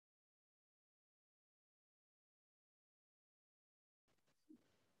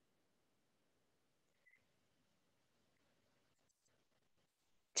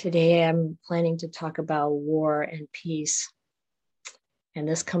Today I'm planning to talk about war and peace. And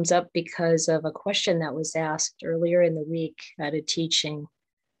this comes up because of a question that was asked earlier in the week at a teaching.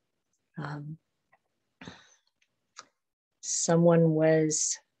 Someone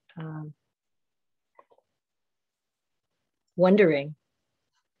was wondering,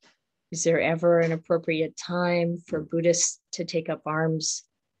 is there ever an appropriate time for Buddhists to take up arms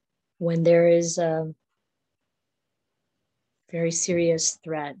when there is a very serious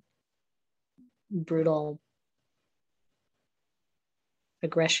threat, brutal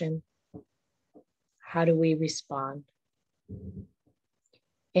aggression? How do we respond?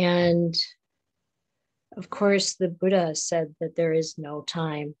 And of course, the Buddha said that there is no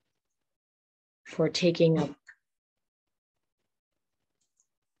time for taking up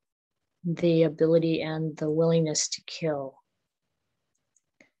the ability and the willingness to kill.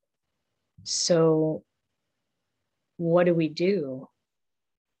 So what do we do?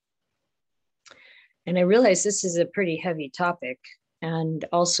 And I realize this is a pretty heavy topic, and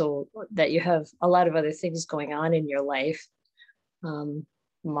also that you have a lot of other things going on in your life.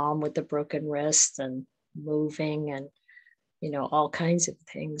 Mom with the broken wrist and moving and, all kinds of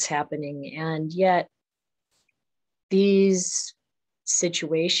things happening. And yet these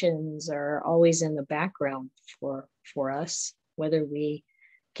situations are always in the background for us, whether we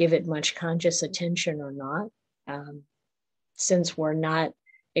give it much conscious attention or not. Since we're not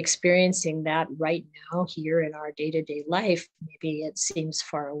experiencing that right now here in our day-to-day life, maybe it seems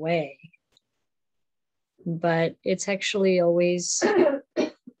far away. But it's actually always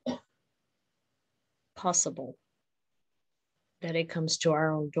possible that it comes to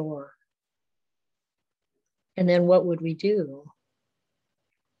our own door. And then what would we do?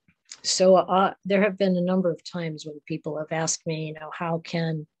 So there have been a number of times when people have asked me, how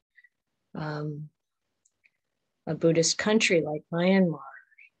can a Buddhist country like Myanmar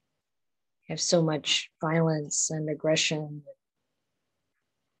have so much violence and aggression,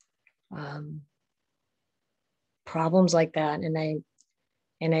 problems like that?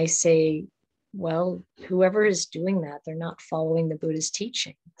 And I say, well, whoever is doing that, they're not following the Buddhist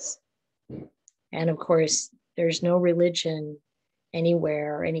teachings. And of course, there's no religion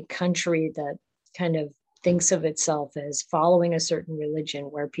anywhere or any country that kind of thinks of itself as following a certain religion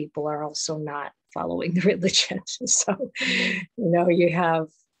where people are also not following the religion. So, you have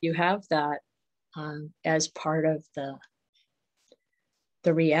that as part of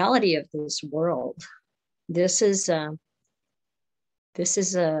the reality of this world. This is a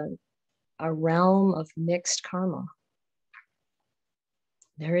realm of mixed karma.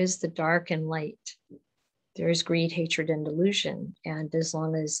 There is the dark and light. There's greed, hatred, and delusion. And as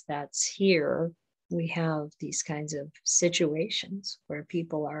long as that's here, we have these kinds of situations where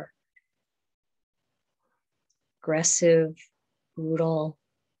people are aggressive, brutal,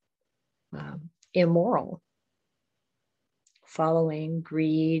 immoral, following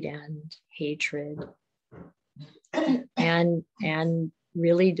greed and hatred, and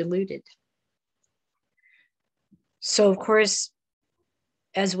really deluded. So, of course,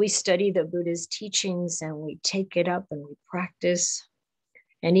 as we study the Buddha's teachings and we take it up and we practice,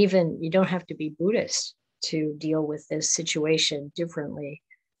 and even you don't have to be Buddhist to deal with this situation differently.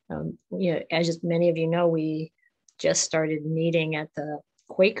 As many of you know, we just started meeting at the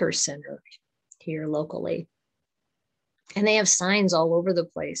Quaker Center here locally. And they have signs all over the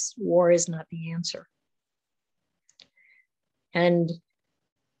place. War is not the answer. And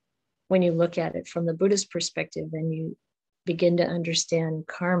when you look at it from the Buddhist perspective and you begin to understand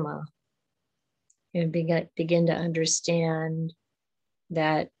karma, and begin to understand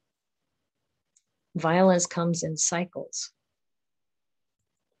that violence comes in cycles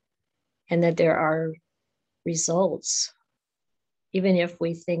and that there are results, even if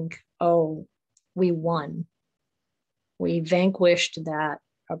we think, oh, we won, we vanquished that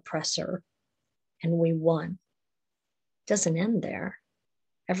oppressor and we won. It doesn't end there,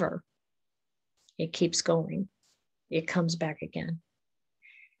 ever. It keeps going. It comes back again.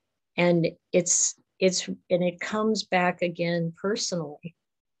 And it comes back again personally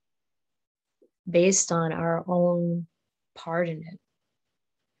based on our own part in it.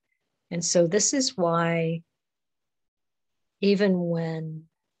 And so this is why even when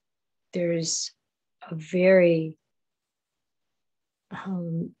there's a very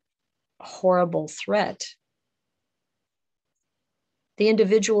horrible threat, the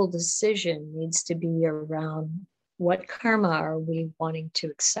individual decision needs to be around what karma are we wanting to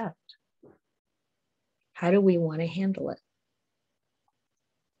accept? How do we want to handle it?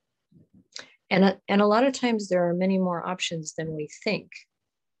 And a lot of times there are many more options than we think.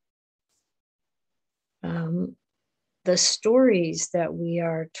 the stories that we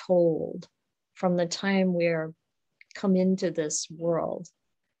are told from the time we are come into this world,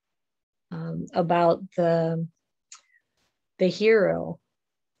 about the hero.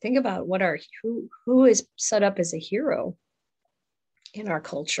 Think about who is set up as a hero in our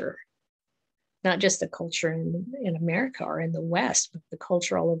culture, not just the culture in America or in the West, but the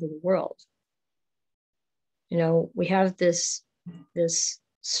culture all over the world. You know, we have this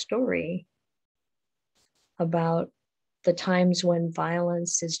story about the times when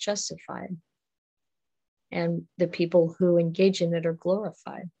violence is justified and the people who engage in it are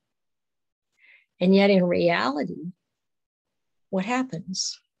glorified. And yet in reality, what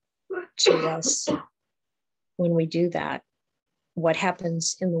happens to us when we do that? What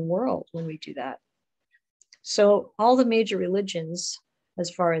happens in the world when we do that? So all the major religions, as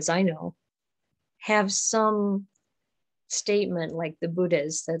far as I know, have some statement like the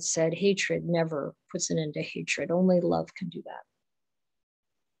Buddhas that said hatred never puts an end to hatred. Only love can do that.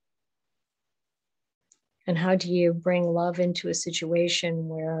 And how do you bring love into a situation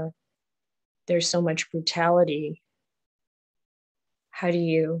where there's so much brutality? How do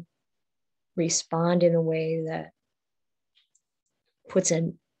you respond in a way that puts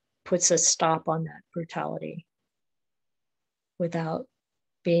a stop on that brutality without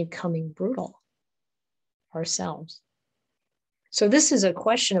becoming brutal ourselves? So this is a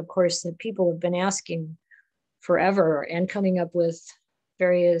question, of course, that people have been asking forever and coming up with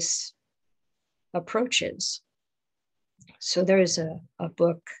various approaches. So there's a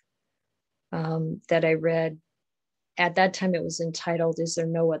book that I read. At that time, it was entitled, "Is There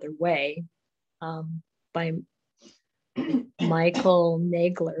No Other Way?" By Michael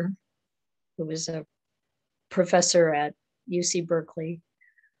Nagler, who was a professor at UC Berkeley,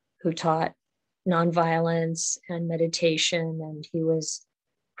 who taught nonviolence and meditation, and he was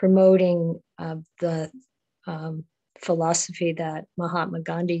promoting the philosophy that Mahatma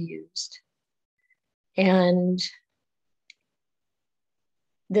Gandhi used. And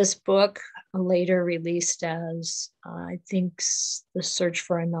this book, later released as, I think, The Search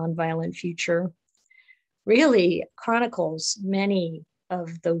for a Nonviolent Future, really chronicles many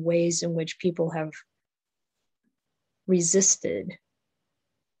of the ways in which people have resisted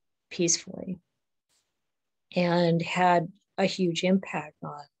peacefully and had a huge impact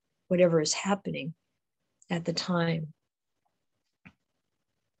on whatever is happening at the time.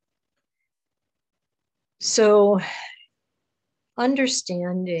 So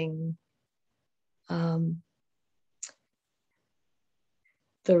understanding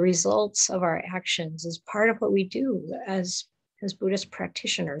the results of our actions is part of what we do as Buddhist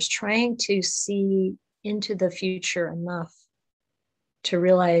practitioners, trying to see into the future enough to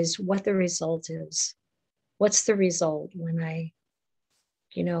realize what the result is. What's the result when I,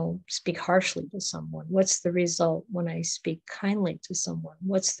 speak harshly to someone? What's the result when I speak kindly to someone?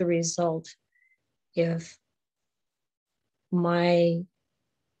 What's the result if my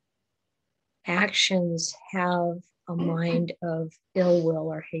actions have a mind of ill will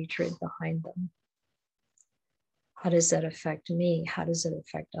or hatred behind them? How does that affect me? How does it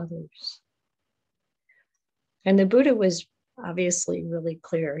affect others? And the Buddha was obviously really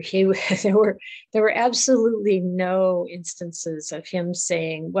clear. There were absolutely no instances of him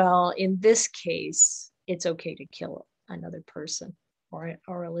saying, well, in this case, it's okay to kill another person or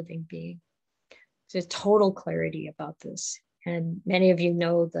a living being. There's total clarity about this. And many of you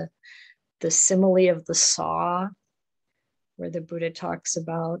know the simile of the saw, where the Buddha talks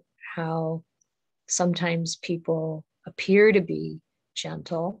about how sometimes people appear to be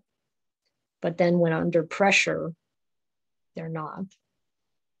gentle, but then when under pressure, they're not.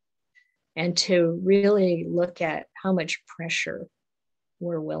 And to really look at how much pressure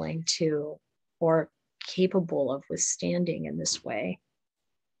we're willing to or capable of withstanding in this way.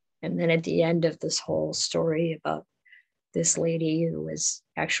 And then at the end of this whole story about this lady who was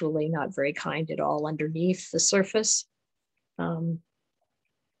actually not very kind at all underneath the surface. And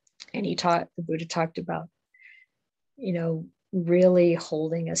the Buddha talked about, really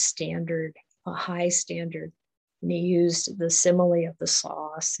holding a standard, a high standard. And he used the simile of the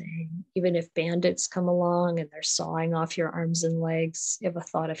saw, saying, even if bandits come along and they're sawing off your arms and legs, if a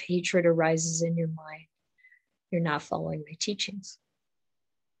thought of hatred arises in your mind, you're not following my teachings.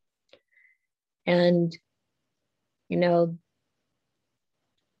 And,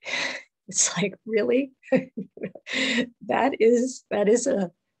 it's like, really? that is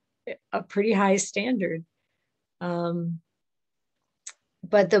a pretty high standard.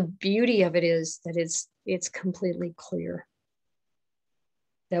 But the beauty of it is that it's completely clear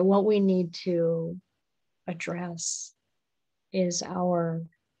that what we need to address is our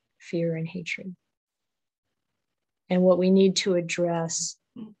fear and hatred. And what we need to address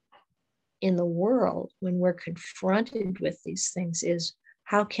in the world when we're confronted with these things is,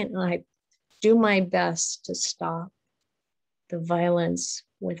 how can I do my best to stop the violence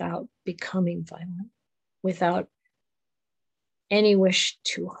without becoming violent, without any wish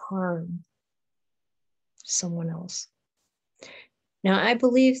to harm someone else? Now, I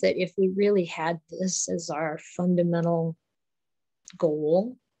believe that if we really had this as our fundamental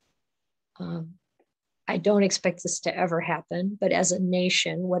goal, I don't expect this to ever happen, but as a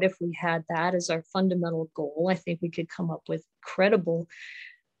nation, what if we had that as our fundamental goal? I think we could come up with credible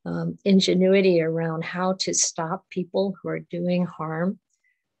ingenuity around how to stop people who are doing harm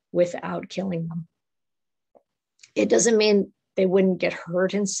without killing them. It doesn't mean they wouldn't get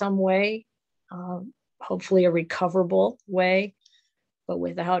hurt in some way, hopefully a recoverable way, but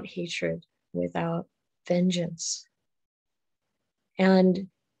without hatred, without vengeance. And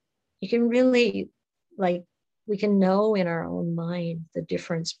you can really, we can know in our own mind the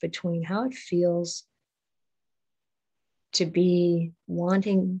difference between how it feels to be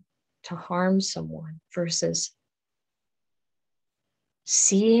wanting to harm someone versus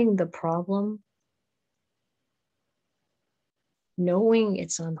seeing the problem, knowing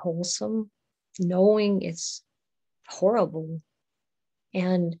it's unwholesome, knowing it's horrible,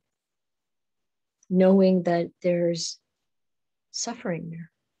 and knowing that there's suffering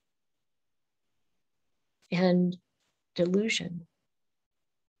there and delusion.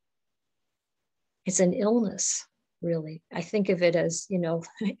 It's an illness, really. I think of it as,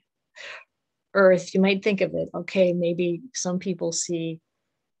 Earth. You might think of it, okay, maybe some people see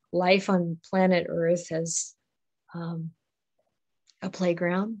life on planet Earth as a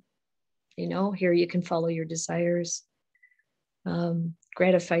playground. Here you can follow your desires,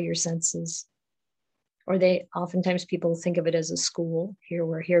 gratify your senses. Or oftentimes people think of it as a school. Here,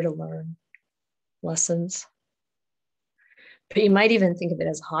 we're here to learn lessons. But you might even think of it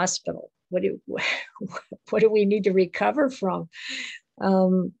as a hospital. What do we need to recover from?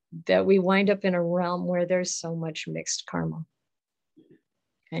 That we wind up in a realm where there's so much mixed karma.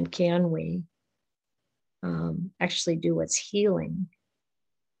 And can we actually do what's healing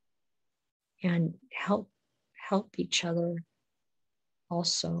and help each other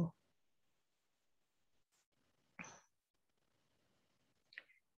also?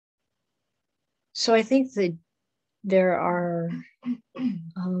 So I think that there are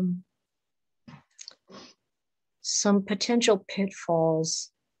some potential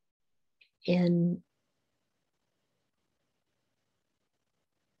pitfalls in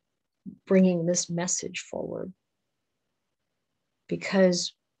bringing this message forward,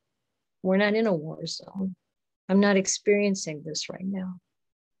 because we're not in a war zone. I'm not experiencing this right now.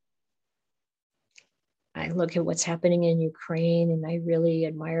 I look at what's happening in Ukraine and I really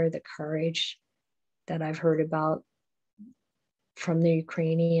admire the courage that I've heard about from the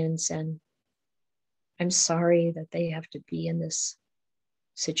Ukrainians, and I'm sorry that they have to be in this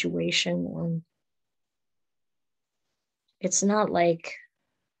situation. And it's not like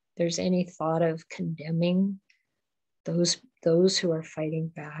there's any thought of condemning those who are fighting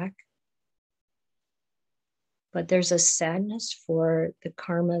back, but there's a sadness for the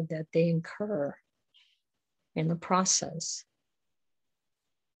karma that they incur in the process,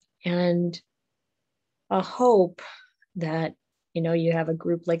 and a hope that, you have a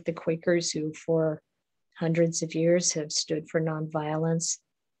group like the Quakers who for hundreds of years have stood for nonviolence,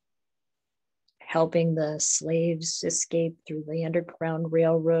 helping the slaves escape through the Underground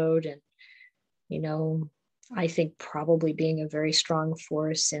Railroad, and, I think probably being a very strong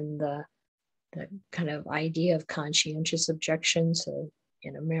force in the kind of idea of conscientious objection. So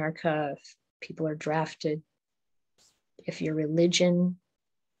in America, if people are drafted, if your religion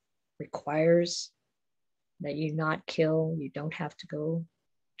requires that you not kill, you don't have to go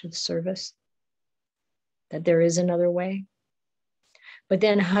to the service, that there is another way. But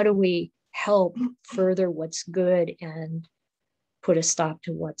then how do we help further what's good and put a stop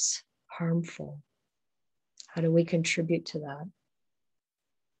to what's harmful? How do we contribute to that?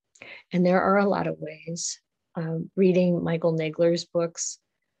 And there are a lot of ways. Reading Michael Nagler's books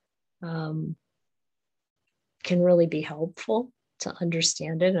can really be helpful to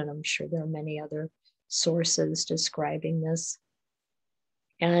understand it. And I'm sure there are many other sources describing this.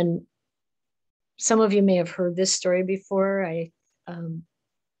 And some of you may have heard this story before. I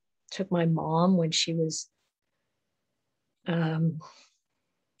took my mom when she was,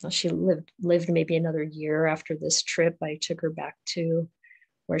 she lived maybe another year after this trip. I took her back to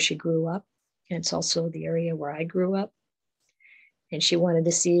where she grew up. And it's also the area where I grew up. And she wanted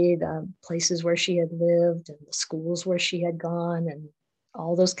to see the places where she had lived and the schools where she had gone and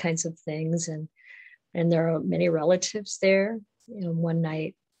all those kinds of things. And And there are many relatives there. One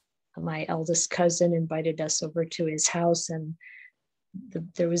night, my eldest cousin invited us over to his house, and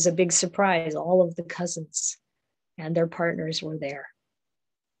there was a big surprise. All of the cousins and their partners were there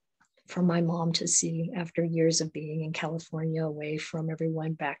for my mom to see after years of being in California, away from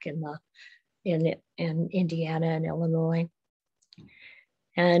everyone back in Indiana and Illinois.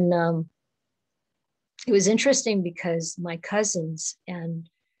 And it was interesting because my cousins and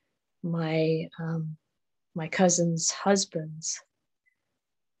my cousins' husbands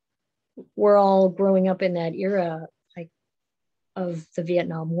were all growing up in that era, like, of the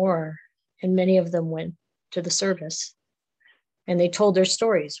Vietnam War, and many of them went to the service, and they told their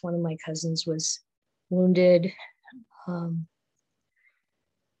stories. One of my cousins was wounded, and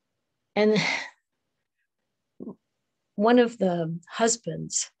one of the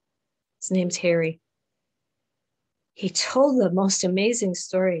husbands, his name's Harry, he told the most amazing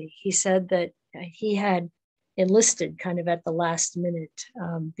story. He said that he had enlisted kind of at the last minute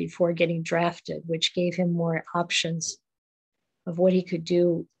before getting drafted, which gave him more options of what he could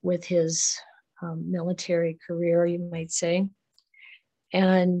do with his military career, you might say.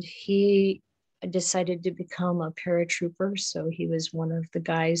 And he decided to become a paratrooper. So he was one of the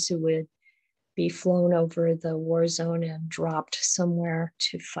guys who would be flown over the war zone and dropped somewhere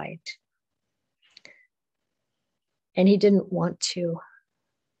to fight. And he didn't want to.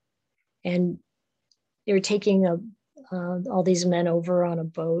 And they were taking all these men over on a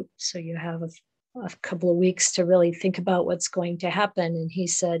boat. So you have a couple of weeks to really think about what's going to happen. And he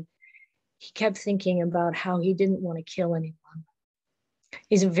said he kept thinking about how he didn't want to kill anyone.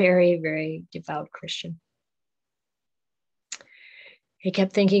 He's a very, very devout Christian. He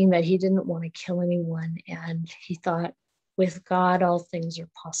kept thinking that he didn't want to kill anyone. And he thought, with God, all things are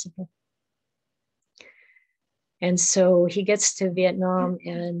possible. And so he gets to Vietnam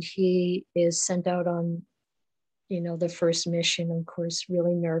and he is sent out on, the first mission, of course,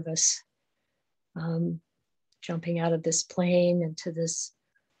 really nervous, jumping out of this plane into this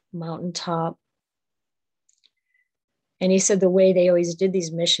mountaintop. And he said the way they always did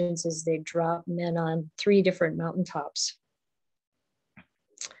these missions is they drop men on 3 different mountaintops.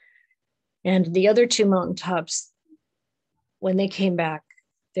 And the other 2 mountaintops, when they came back,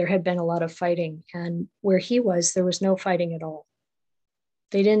 there had been a lot of fighting. And where he was, there was no fighting at all.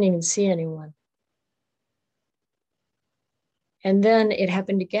 They didn't even see anyone. And then it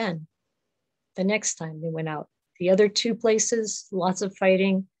happened again. The next time they went out, the other 2 places, lots of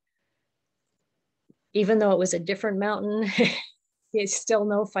fighting. Even though it was a different mountain, there's still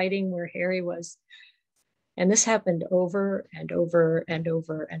no fighting where Harry was. And this happened over and over and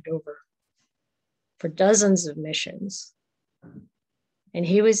over and over for dozens of missions. And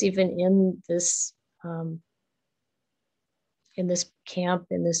he was even in this camp,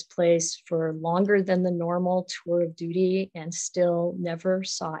 in this place, for longer than the normal tour of duty, and still never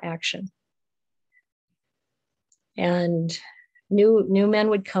saw action. And new men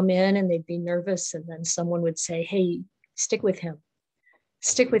would come in and they'd be nervous, and then someone would say, "Hey, stick with him,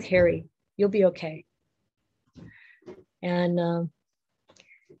 stick with Harry, you'll be okay." And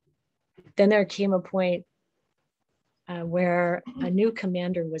then there came a point where a new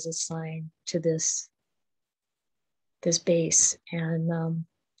commander was assigned to this base, and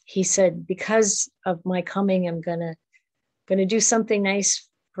he said, "Because of my coming, I'm gonna do something nice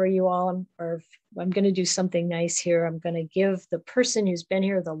for you all, or I'm going to do something nice here. I'm going to give the person who's been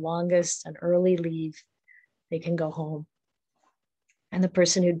here the longest an early leave. They can go home." And the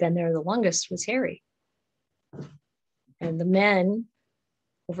person who'd been there the longest was Harry. And the men,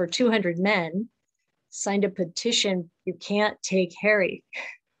 over 200 men, signed a petition. "You can't take Harry.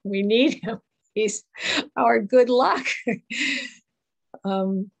 We need him. He's our good luck."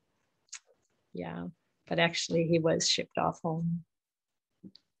 Yeah, but actually he was shipped off home.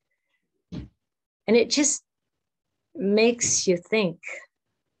 And it just makes you think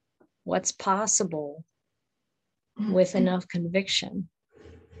what's possible with enough conviction.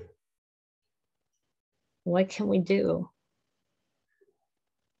 What can we do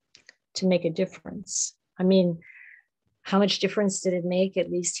to make a difference? I mean, how much difference did it make?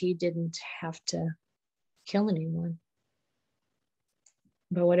 At least he didn't have to kill anyone.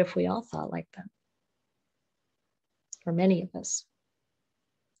 But what if we all thought like that? Or many of us.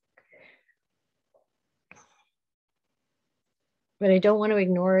 But I don't want to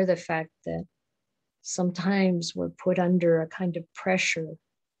ignore the fact that sometimes we're put under a kind of pressure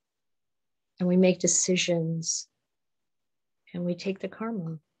and we make decisions and we take the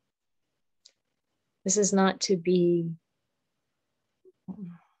karma. This is not to be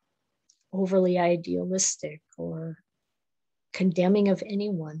overly idealistic or condemning of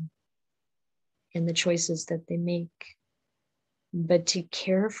anyone. in the choices that they make, but to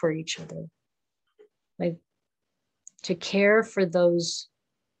care for each other, like to care for those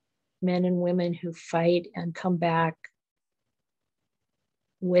men and women who fight and come back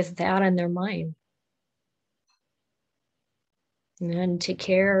with that on their mind. And to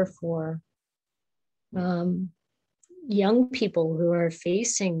care for young people who are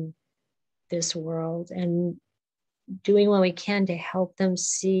facing this world and doing what we can to help them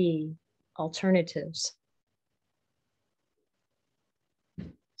see alternatives.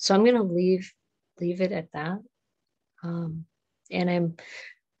 So I'm going to leave it at that. And I'm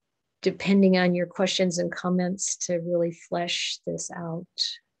depending on your questions and comments to really flesh this out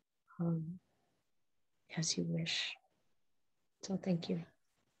as you wish. So thank you.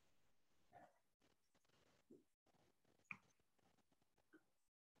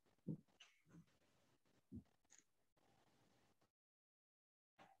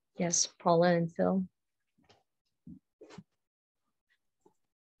 Yes, Paula and Phil.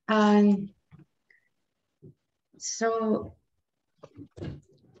 So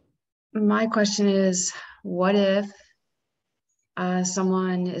my question is, what if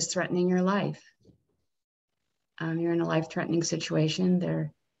someone is threatening your life? You're in a life-threatening situation.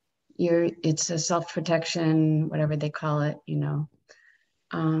 It's a self-protection, whatever they call it, you know.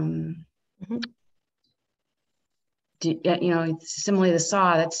 Similarly, the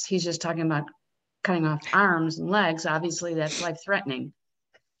saw. He's just talking about cutting off arms and legs. Obviously, that's life-threatening.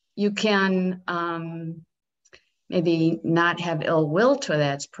 You can maybe not have ill will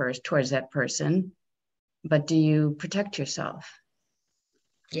towards that person, but do you protect yourself?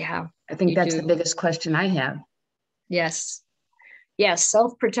 Yeah, I think that's the biggest question I have. Yes. Yes,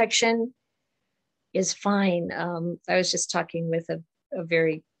 self-protection is fine. I was just talking with a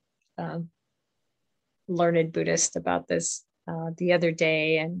very learned Buddhist about this the other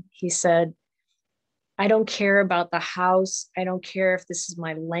day, and he said, I don't care about the house. I don't care if this is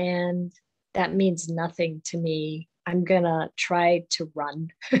my land. That means nothing to me. I'm gonna try to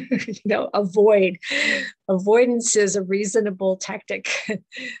run, avoid. Avoidance is a reasonable tactic.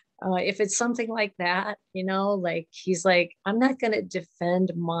 If it's something like that, like he's like, I'm not gonna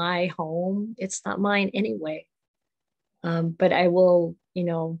defend my home. It's not mine anyway. But I will,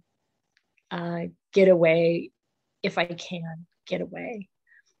 get away if I can get away.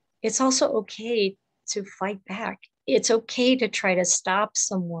 It's also okay to fight back. It's okay to try to stop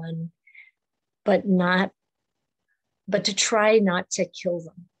someone, but to try not to kill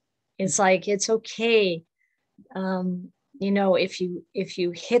them. It's like, it's okay. If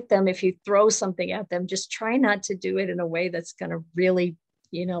you hit them, if you throw something at them, just try not to do it in a way that's going to really,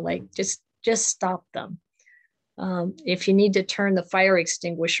 just stop them. If you need to turn the fire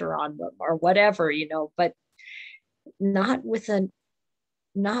extinguisher on them or whatever, but not with a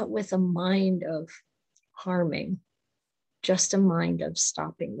mind of harming, just a mind of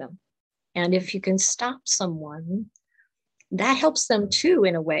stopping them. And if you can stop someone, that helps them too,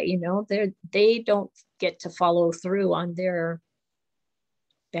 in a way. They don't get to follow through on their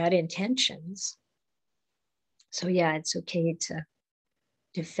bad intentions. So yeah, it's okay to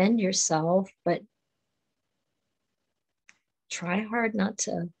defend yourself, but try hard not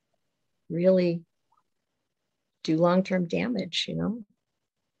to really do long-term damage, It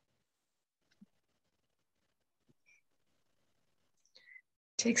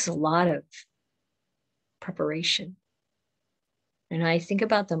takes a lot of preparation. And I think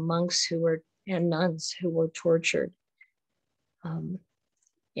about the monks and nuns who were tortured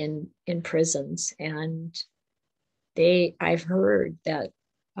in prisons, and I've heard that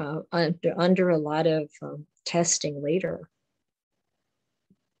under a lot of testing later,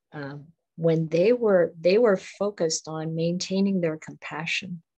 when they were focused on maintaining their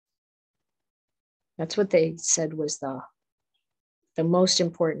compassion. That's what they said was the most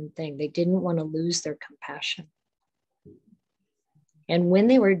important thing. They didn't want to lose their compassion. And when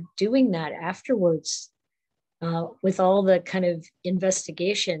they were doing that afterwards, with all the kind of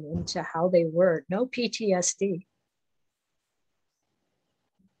investigation into how they were, no PTSD.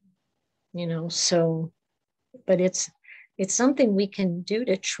 So, but it's something we can do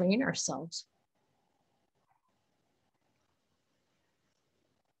to train ourselves.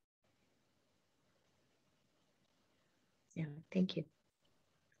 Yeah, thank you.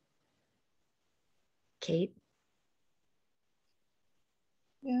 Kate?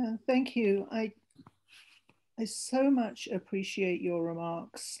 Yeah, thank you. I so much appreciate your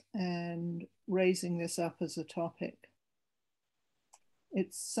remarks and raising this up as a topic.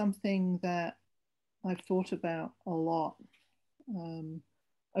 It's something that I've thought about a lot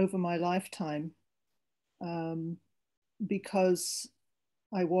over my lifetime, because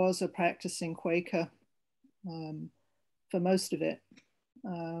I was a practicing Quaker for most of it,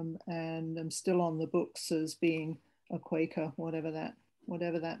 and I'm still on the books as being a Quaker, whatever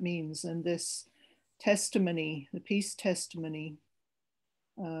that means. And this testimony, the peace testimony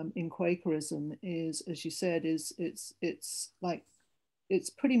in Quakerism is, as you said, it's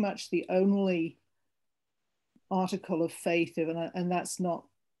pretty much the only article of faith, and that's not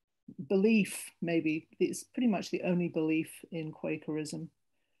belief, maybe it's pretty much the only belief in Quakerism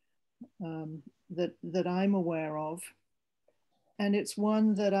that I'm aware of. And it's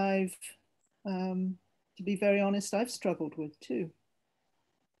one that I've, to be very honest, I've struggled with too.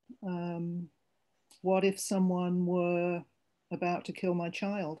 What if someone were about to kill my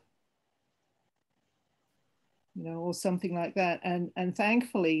child? You know, or something like that. And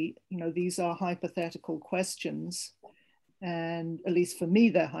thankfully, you know, these are hypothetical questions. And at least for me,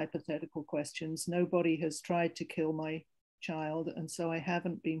 they're hypothetical questions. Nobody has tried to kill my child. And so I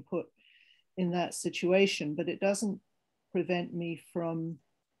haven't been put in that situation, but it doesn't prevent me from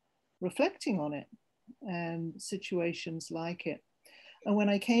reflecting on it and situations like it. And when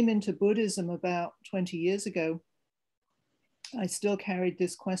I came into Buddhism about 20 years ago, I still carried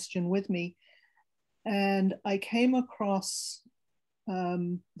this question with me. And I came across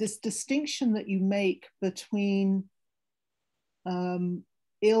this distinction that you make between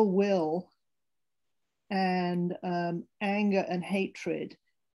ill will and anger and hatred,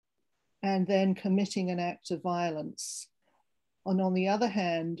 and then committing an act of violence. And on the other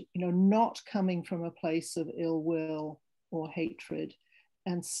hand, you know, not coming from a place of ill will or hatred,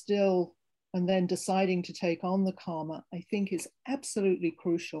 and then deciding to take on the karma, I think is absolutely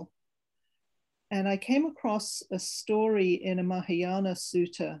crucial. And I came across a story in a Mahayana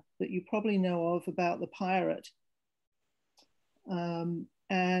sutta that you probably know of about the pirate.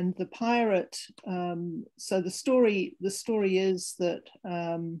 And the pirate, so the story is that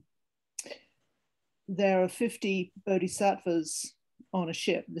there are 50 bodhisattvas on a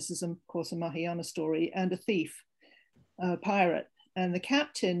ship. This is, of course, a Mahayana story, and a thief, a pirate. And the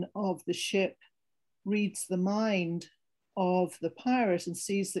captain of the ship reads the mind of the pirate and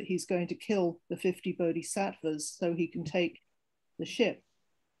sees that he's going to kill the 50 bodhisattvas so he can take the ship.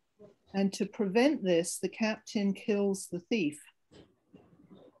 And to prevent this, the captain kills the thief,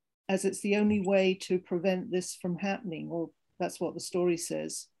 as it's the only way to prevent this from happening, or that's what the story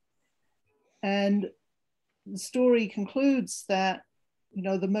says. And the story concludes that, you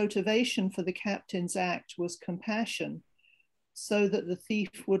know, the motivation for the captain's act was compassion, so that the thief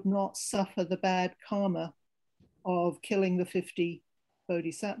would not suffer the bad karma of killing the 50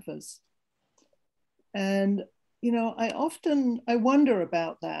 bodhisattvas. And, you know, I wonder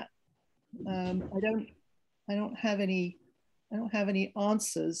about that. I don't have any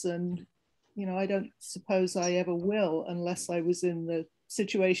answers, and, you know, I don't suppose I ever will unless I was in the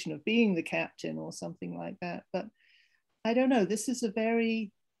situation of being the captain or something like that. But I don't know, this is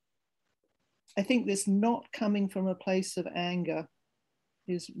I think this not coming from a place of anger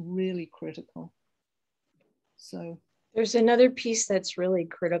is really critical. So there's another piece that's really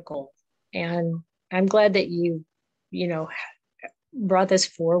critical, and I'm glad that you brought this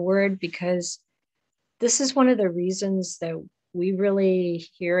forward, because this is one of the reasons that we really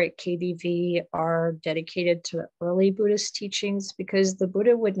here at KDV are dedicated to the early Buddhist teachings, because the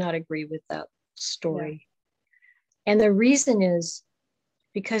Buddha would not agree with that story. Yeah. And the reason is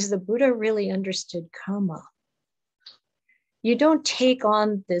because the Buddha really understood karma. You don't take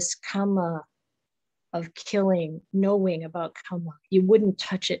on this karma of killing, knowing about karma. You wouldn't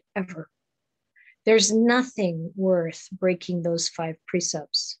touch it ever. There's nothing worth breaking those 5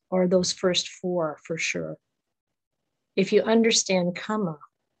 precepts, or those first 4 for sure. If you understand karma,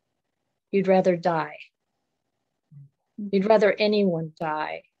 you'd rather die. You'd rather anyone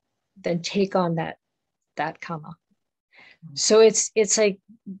die than take on that karma. So it's like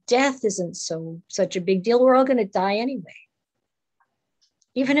death isn't such a big deal. We're all going to die anyway.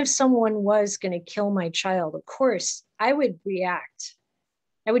 Even if someone was going to kill my child, of course, I would react.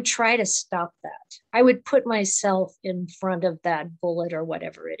 I would try to stop that. I would put myself in front of that bullet or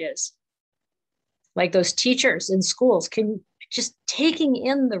whatever it is. Like those teachers in schools, just taking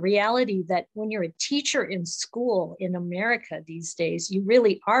in the reality that when you're a teacher in school in America these days, you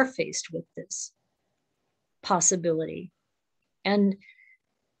really are faced with this possibility. And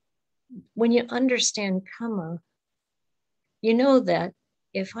when you understand karma, you know that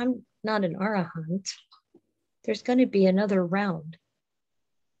if I'm not an arahant, there's going to be another round.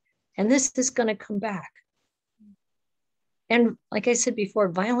 And this is going to come back. And like I said before,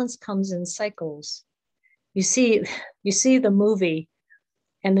 violence comes in cycles. You see the movie,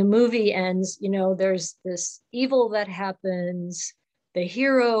 and the movie ends, you know, there's this evil that happens, The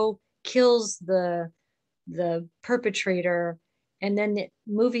hero kills the perpetrator, and then the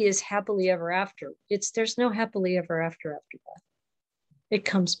movie is happily ever after. There's no happily ever after that. It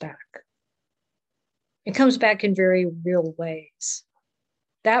comes back. It comes back in very real ways.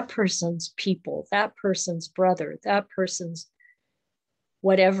 That person's people, that person's brother, that person's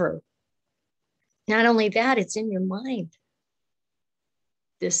whatever. Not only that, it's in your mind.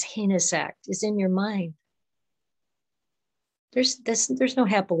 This heinous act is in your mind. There's no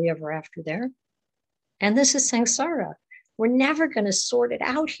happily ever after there. And this is samsara. We're never going to sort it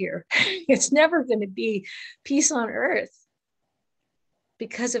out here. It's never going to be peace on earth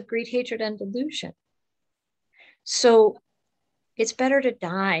because of greed, hatred, and delusion. So it's better to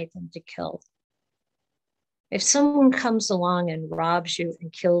die than to kill. If someone comes along and robs you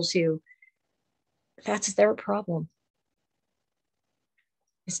and kills you, that's their problem.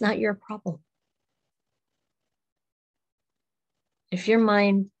 It's not your problem. If your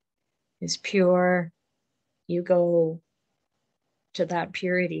mind is pure, you go to that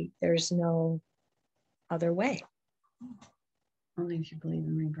purity. There's no other way. Only if you believe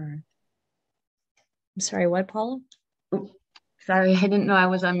in rebirth. I'm sorry, what, Paula? Oh, sorry, I didn't know I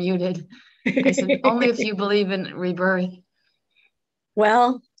was unmuted. I said, only if you believe in rebirth.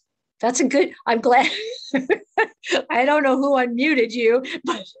 Well, that's I'm glad. I don't know who unmuted you,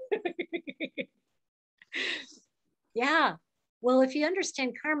 but yeah. Well, if you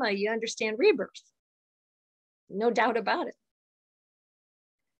understand karma, you understand rebirth. No doubt about it.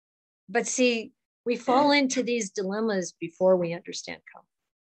 But see, we fall into these dilemmas before we understand karma.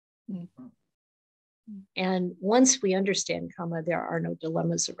 Mm-hmm. And once we understand karma, there are no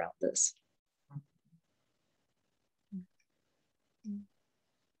dilemmas around this.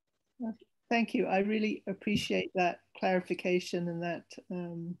 Thank you. I really appreciate that clarification and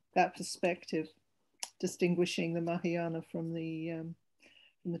that perspective, distinguishing the Mahayana from the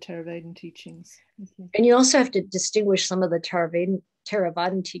Theravadan teachings. And you also have to distinguish some of the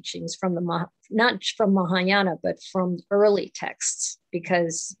Theravadan teachings from not from Mahayana, but from early texts,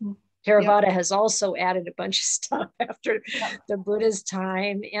 because Theravada has also added a bunch of stuff after the Buddha's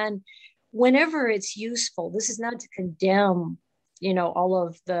time. And whenever it's useful, this is not to condemn, all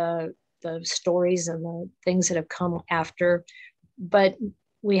of the stories and the things that have come after, but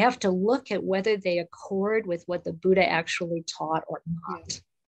we have to look at whether they accord with what the Buddha actually taught or not.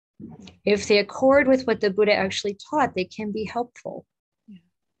 If they accord with what the Buddha actually taught, they can be helpful.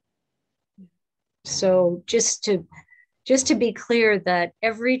 So just to be clear that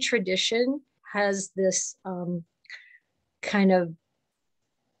every tradition has this kind of,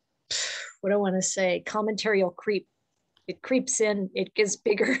 what do I want to say, commentarial creep. It creeps in, it gets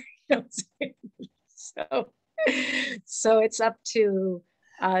bigger. So it's up to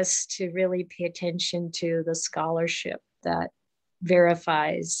us to really pay attention to the scholarship that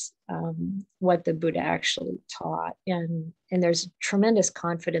verifies what the Buddha actually taught. And there's tremendous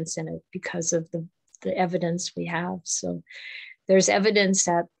confidence in it because of the evidence we have. So there's evidence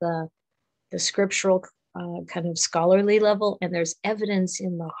at the scriptural kind of scholarly level, and there's evidence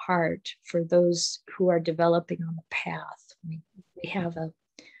in the heart for those who are developing on the path. We have a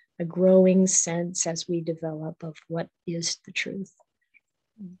growing sense as we develop of what is the truth.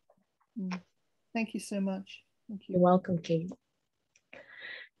 Thank you so much. Thank you. You're welcome, Kate.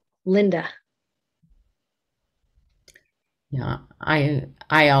 Linda. Yeah,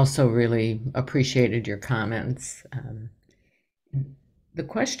 I also really appreciated your comments. The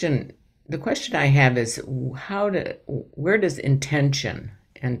question I have is where does intention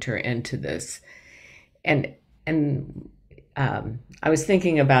enter into this? And I was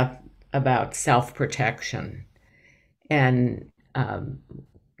thinking about self-protection, and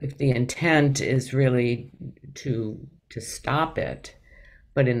if the intent is really to stop it,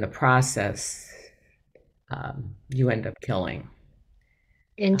 but in the process you end up killing.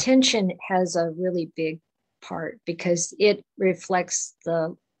 Intention has a really big part because it reflects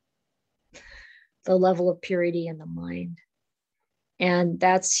the level of purity in the mind, and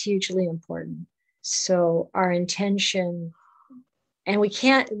that's hugely important. So our intention, and we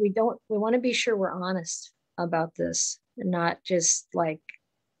want to be sure we're honest about this and not just like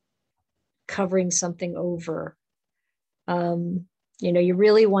covering something over. You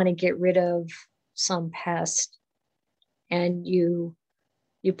really want to get rid of some pest, and you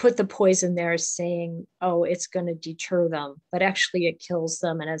put the poison there saying, oh, it's going to deter them, but actually it kills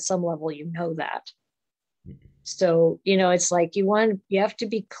them. And at some level, that. So, it's like you have to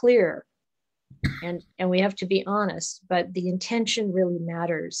be clear and we have to be honest, but the intention really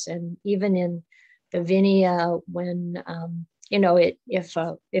matters. And even in the Vinaya, when, if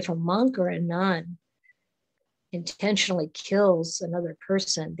a monk or a nun intentionally kills another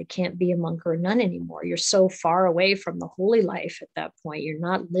person, they can't be a monk or a nun anymore. You're so far away from the holy life at that point. You're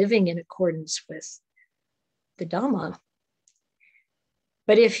not living in accordance with the Dhamma.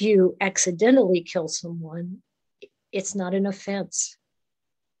 But if you accidentally kill someone, it's not an offense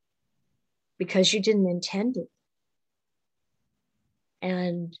because you didn't intend it.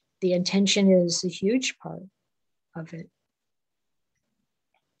 And the intention is a huge part of it.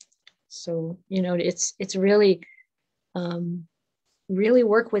 So, it's really, really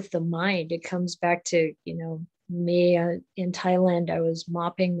work with the mind. It comes back to, me in Thailand, I was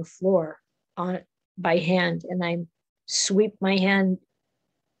mopping the floor by hand, and I sweep my hand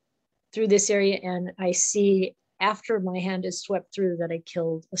through this area, and I see after my hand is swept through that I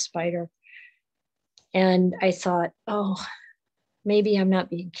killed a spider. And I thought, oh, maybe I'm not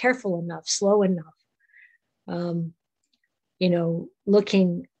being careful enough, slow enough,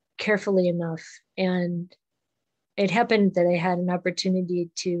 looking carefully enough. And it happened that I had an opportunity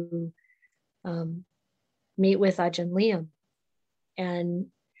to meet with Ajahn Liam. And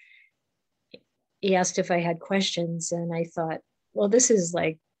he asked if I had questions. And I thought, well, this is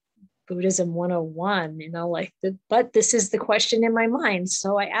like Buddhism 101, but this is the question in my mind.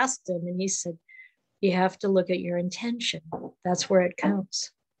 So I asked him, and he said, you have to look at your intention. That's where it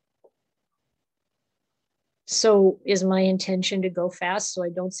counts. So is my intention to go fast so I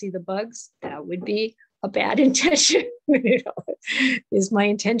don't see the bugs? That would be a bad intention. Is my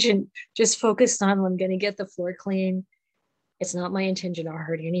intention just focused on, I'm going to get the floor clean? It's not my intention to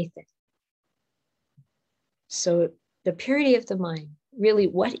hurt anything. So the purity of the mind, really,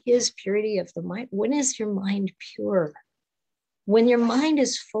 what is purity of the mind? When is your mind pure? When your mind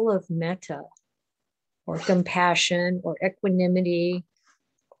is full of metta or compassion or equanimity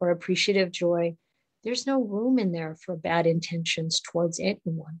or appreciative joy, there's no room in there for bad intentions towards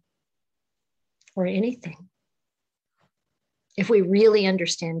anyone or anything. If we really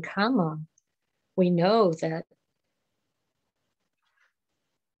understand karma, we know that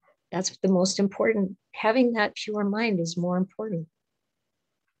that's the most important. Having that pure mind is more important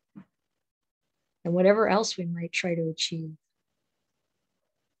than whatever else we might try to achieve.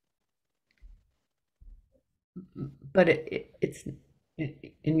 But it's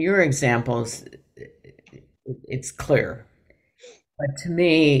in your examples, it's clear. But to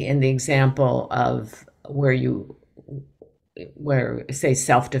me, in the example of where say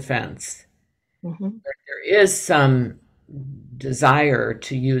self-defense, there is some desire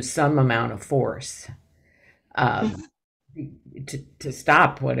to use some amount of force to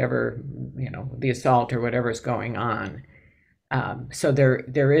stop whatever, the assault or whatever's going on. So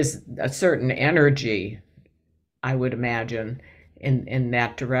there is a certain energy, I would imagine, in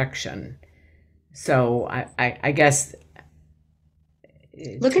that direction. So I guess.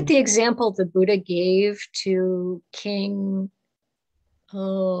 Look at the example the Buddha gave to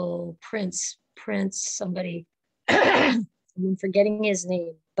Prince somebody. I'm forgetting his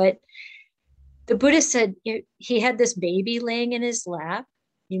name, but the Buddha said he had this baby laying in his lap.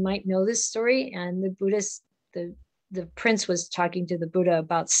 You might know this story. And the prince was talking to the Buddha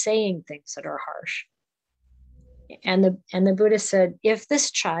about saying things that are harsh. And the Buddha said, if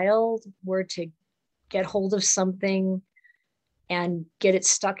this child were to get hold of something and get it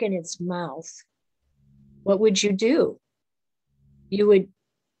stuck in its mouth, what would you do? You would,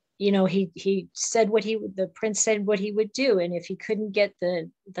 he said the prince said what he would do. And if he couldn't get the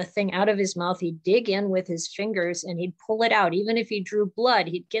thing out of his mouth, he'd dig in with his fingers and he'd pull it out. Even if he drew blood,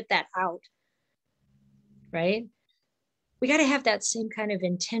 he'd get that out, right? We got to have that same kind of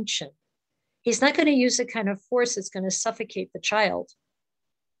intention. He's not going to use the kind of force that's going to suffocate the child.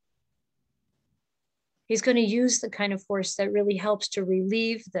 He's going to use the kind of force that really helps to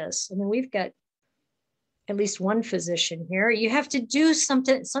relieve this. I mean, we've got at least one physician here. You have to do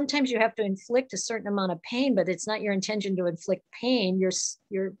something. Sometimes you have to inflict a certain amount of pain, but it's not your intention to inflict pain.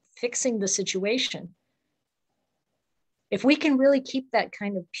 You're fixing the situation. If we can really keep that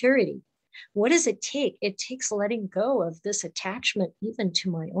kind of purity, what does it take? It takes letting go of this attachment even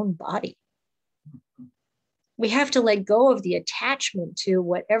to my own body. We have to let go of the attachment to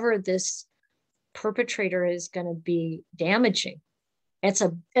whatever this perpetrator is going to be damaging. It's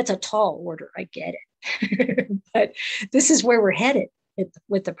a tall order, I get it. But this is where we're headed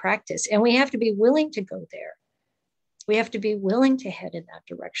with the practice. And we have to be willing to go there. We have to be willing to head in that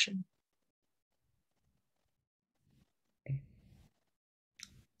direction.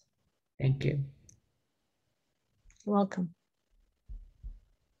 Thank you. You're welcome.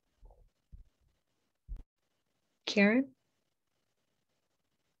 Karen?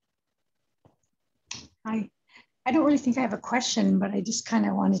 Hi. I don't really think I have a question, but I just kind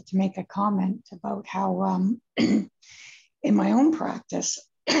of wanted to make a comment about how in my own practice,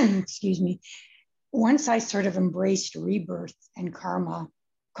 excuse me, once I sort of embraced rebirth and karma,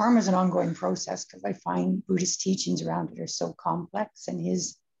 karma is an ongoing process because I find Buddhist teachings around it are so complex, and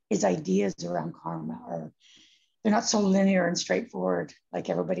his ideas around karma are, they're not so linear and straightforward like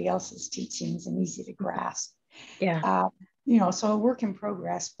everybody else's teachings and easy to grasp. Yeah. You know, so a work in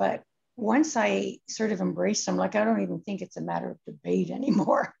progress. But once I sort of embrace them, like I don't even think it's a matter of debate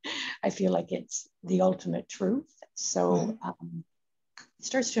anymore. I feel like it's the ultimate truth. So it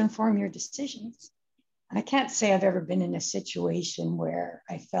starts to inform your decisions. And I can't say I've ever been in a situation where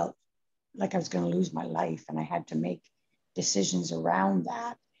I felt like I was going to lose my life and I had to make decisions around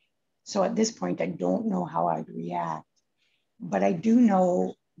that. So at this point, I don't know how I'd react. But I do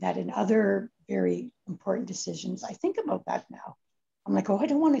know that in other very important decisions, I think about that now. I'm like, oh, I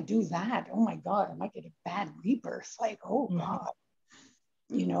don't want to do that. Oh my God, I might get a bad rebirth. Like, oh God,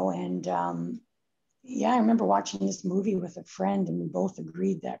 you know, and yeah, I remember watching this movie with a friend, and we both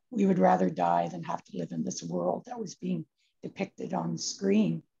agreed that we would rather die than have to live in this world that was being depicted on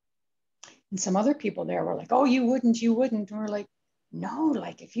screen. And some other people there were like, oh, you wouldn't. And we're like, no,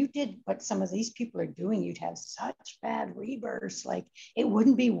 like if you did what some of these people are doing, you'd have such bad rebirths. Like it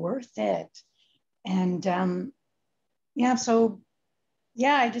wouldn't be worth it. And yeah, so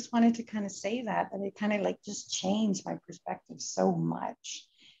yeah, I just wanted to kind of say that it kind of like just changed my perspective so much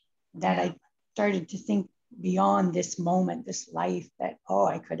that I started to think beyond this moment, this life, that, oh,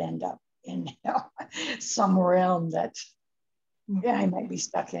 I could end up in some realm that I might be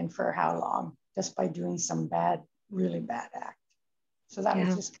stuck in for how long just by doing some bad, really bad act. So that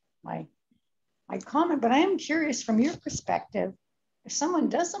was just my comment. But I am curious from your perspective, if someone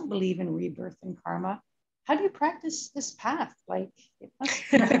doesn't believe in rebirth and karma, how do you practice this path? Like it must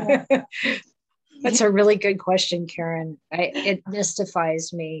That's a really good question, Karen. It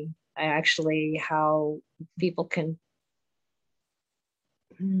mystifies me actually how people can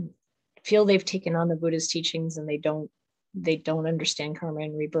feel they've taken on the Buddhist teachings and they don't understand karma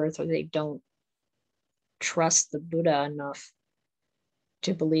and rebirth, or they don't trust the Buddha enough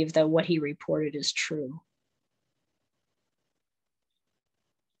to believe that what he reported is true.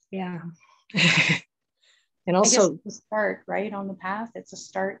 Yeah. And also the start, right, on the path. It's a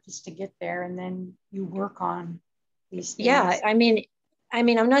start just to get there, and then you work on these things. Yeah, I mean,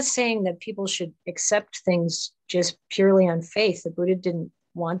 I'm not saying that people should accept things just purely on faith. The Buddha didn't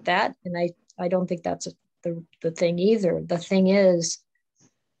want that, and I don't think that's the thing either. The thing is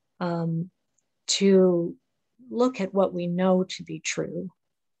to look at what we know to be true,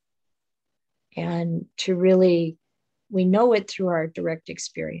 and to really, we know it through our direct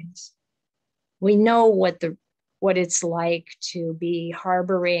experience. We know what it's like to be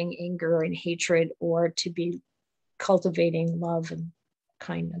harboring anger and hatred, or to be cultivating love and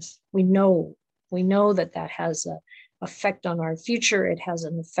kindness. We know that has an effect on our future. It has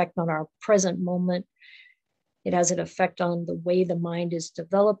an effect on our present moment. It has an effect on the way the mind is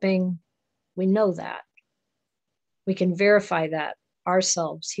developing. We know that. We can verify that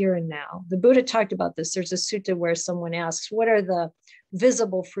ourselves here and now. The Buddha talked about this. There's a sutta where someone asks, what are the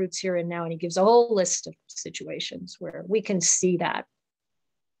visible fruits here and now? And he gives a whole list of situations where we can see that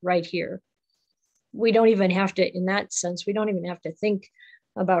right here. We don't even have to, in that sense, we don't even have to think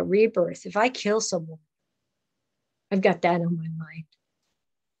about rebirth. If I kill someone, I've got that on my mind.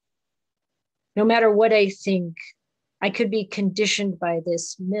 No matter what I think, I could be conditioned by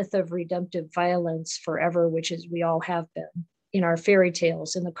this myth of redemptive violence forever, which is we all have been in our fairy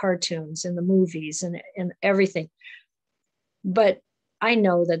tales, in the cartoons, in the movies, and everything. But I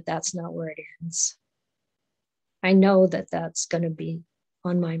know that that's not where it ends. I know that that's going to be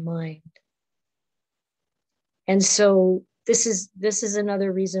on my mind. And so this is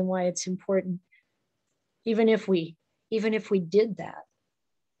another reason why it's important. Even if we did that,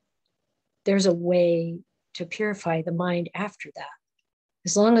 there's a way to purify the mind after that,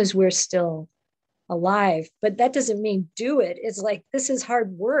 as long as we're still alive. But that doesn't mean do it. It's like, this is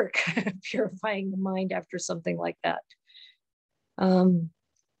hard work, purifying the mind after something like that.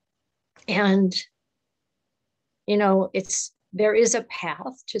 And, you know, there is a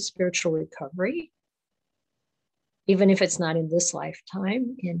path to spiritual recovery, even if it's not in this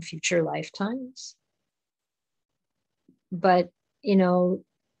lifetime, in future lifetimes. But, you know,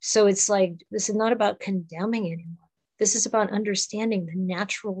 so it's like, this is not about condemning anyone. This is about understanding the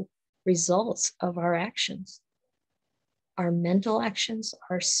natural results of our actions, our mental actions,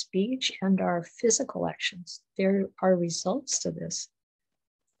 our speech, and our physical actions. There are results to this.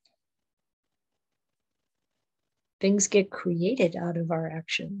 Things get created out of our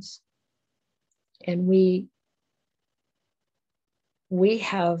actions. And we we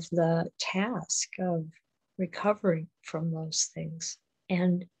have the task of recovering from those things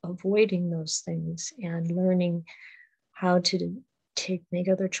and avoiding those things and learning how to make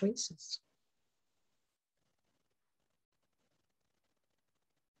other choices.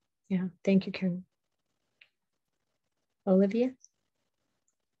 Yeah, thank you, Karen. Olivia?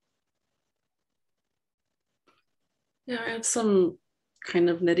 Yeah, I have some kind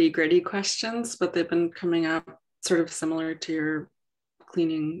of nitty-gritty questions, but they've been coming up sort of similar to your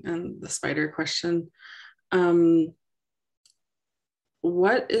cleaning and the spider question.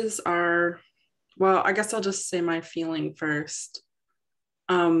 What is our, well, I guess I'll just say my feeling first.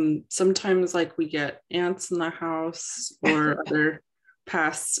 Sometimes like we get ants in the house or other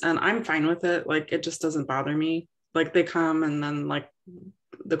pests, and I'm fine with it. Like it just doesn't bother me. Like they come and then like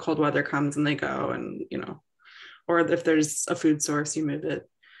the cold weather comes and they go, and you know, or if there's a food source, you move it.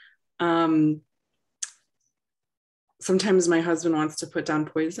 Sometimes my husband wants to put down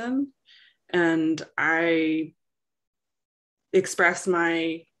poison, and I express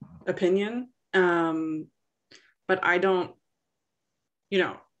my opinion, but I don't, you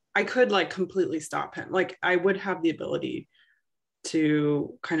know, I could like completely stop him. Like I would have the ability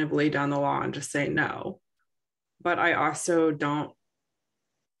to kind of lay down the law and just say no, but I also don't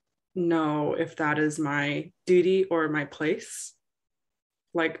know if that is my duty or my place,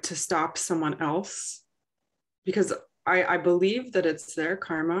 like to stop someone else, because I believe that it's their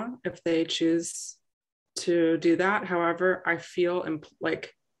karma if they choose to do that. However, I feel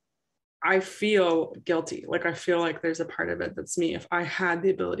I feel guilty. Like I feel like there's a part of it that's me. If I had the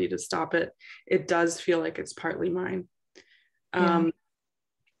ability to stop it, it does feel like it's partly mine. Yeah.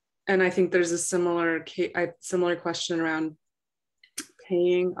 And I think there's a similar question around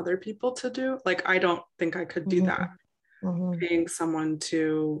paying other people to do. Like I don't think I could do that. Paying someone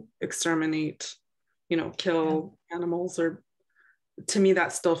to exterminate, you know, kill animals, or to me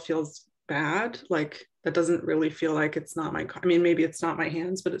that still feels bad. Like that doesn't really feel like it's not my, I mean, maybe it's not my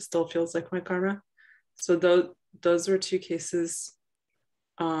hands, but it still feels like my karma. So those were two cases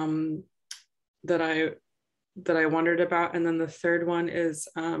that I wondered about. And then the third one is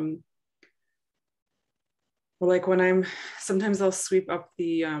like when sometimes I'll sweep up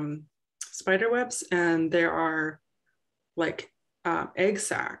the spider webs and there are like egg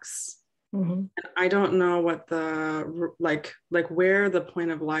sacs. And I don't know what the like where the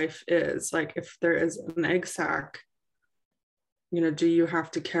point of life is. Like if there is an egg sac, you know, do you have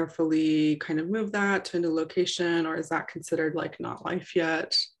to carefully kind of move that to a new location, or is that considered like not life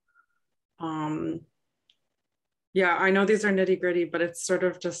yet? Yeah, I know these are nitty gritty, but it's sort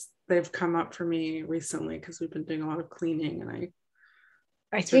of just, they've come up for me recently because we've been doing a lot of cleaning, and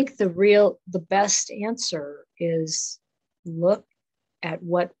I think the best answer is look at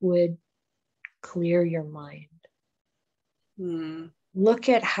what would clear your mind. Look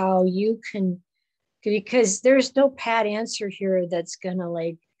at how you can, because there's no pat answer here that's gonna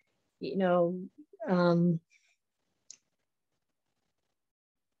like, you know,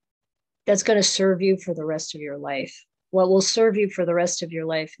 that's gonna serve you for the rest of your life. What will serve you for the rest of your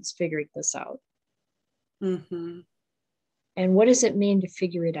life is figuring this out. And what does it mean to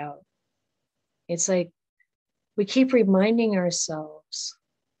figure it out? It's like we keep reminding ourselves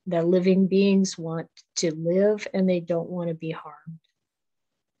that living beings want to live and they don't want to be harmed.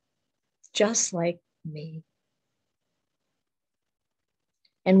 Just like me.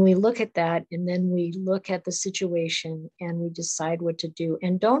 And we look at that, and then we look at the situation and we decide what to do.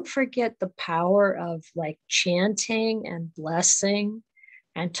 And don't forget the power of like chanting and blessing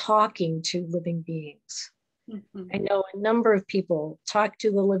and talking to living beings. I know a number of people talk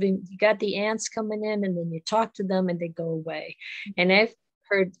to the living, you got the ants coming in and then you talk to them and they go away. And I've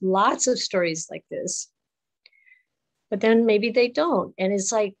heard lots of stories like this, but then maybe they don't. And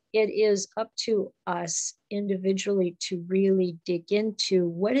it's like, it is up to us individually to really dig into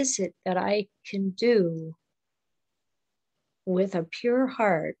what is it that I can do with a pure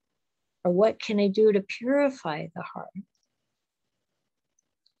heart, or what can I do to purify the heart?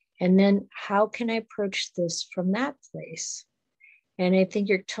 And then how can I approach this from that place? And I think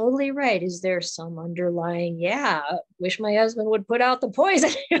you're totally right. Is there some underlying, wish my husband would put out the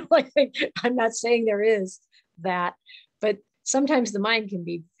poison? I'm not saying there is that, but sometimes the mind can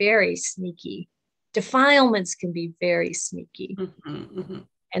be very sneaky. Defilements can be very sneaky.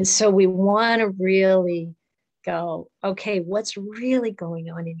 And so we want to really go, okay, what's really going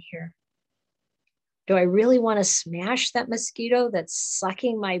on in here? Do I really want to smash that mosquito that's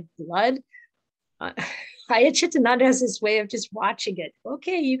sucking my blood? Ayya Chittananda has this way of just watching it.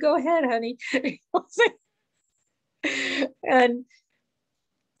 Okay, you go ahead, honey. And,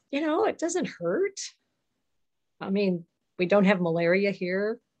 you know, it doesn't hurt. I mean, We don't have malaria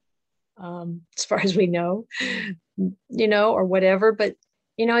here, as far as we know, or whatever. But,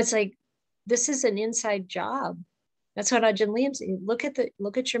 it's like, this is an inside job. That's what Ajahn Liam said.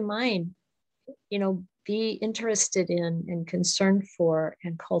 Look at your mind, be interested in and concerned for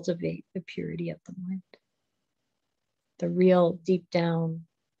and cultivate the purity of the mind. The real deep down,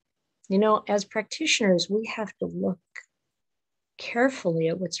 as practitioners, we have to look carefully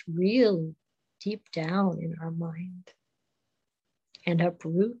at what's real deep down in our mind and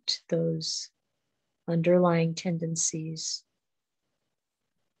uproot those underlying tendencies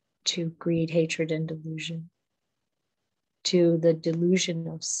to greed, hatred, and delusion, to the delusion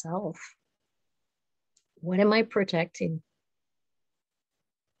of self. What am I protecting?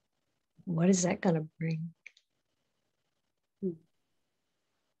 What is that going to bring?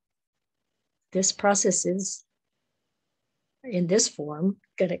 This process is, in this form,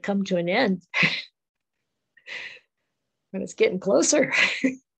 going to come to an end. But it's getting closer.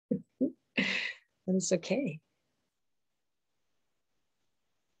 And it's okay.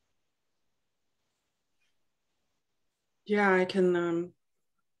 Yeah, I can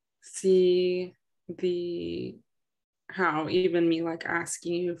see how even me like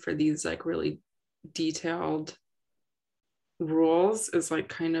asking you for these like really detailed rules is like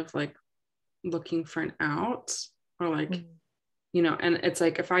kind of like looking for an out, or like, and it's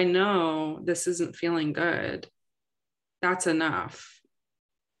like, if I know this isn't feeling good, that's enough,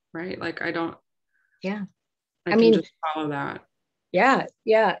 right? Like I can just follow that. Yeah.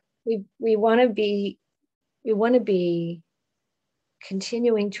 We want to be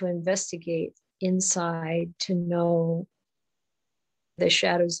continuing to investigate inside to know the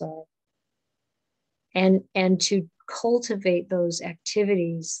shadows are, and to cultivate those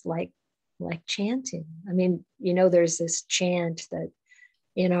activities like chanting. There's this chant that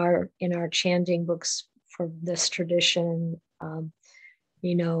in our chanting books for this tradition,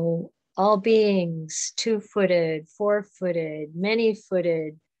 all beings, 2-footed, 4-footed,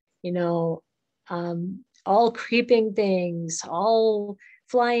 many-footed, all creeping things, all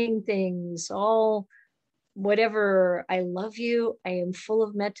flying things, all whatever. I love you. I am full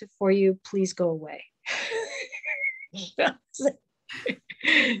of metta for you. Please go away.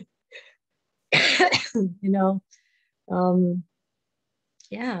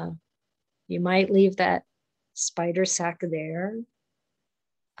 Yeah, you might leave that spider sac there,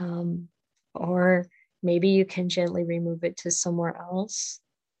 or maybe you can gently remove it to somewhere else.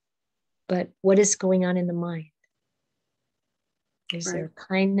 But what is going on in the mind? Is Right. there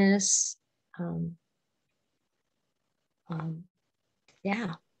kindness?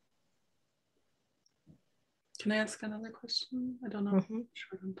 Yeah. Can I ask another question? I don't know.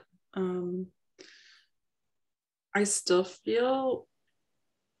 I still feel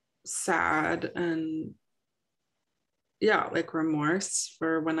sad and like remorse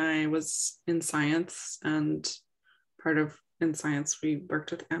for when I was in science, and in science we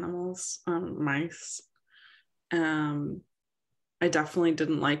worked with animals, mice. I definitely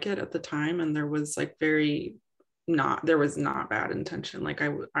didn't like it at the time, and there was like there was not bad intention. Like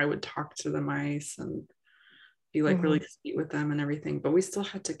I would talk to the mice and be like really sweet with them and everything, but we still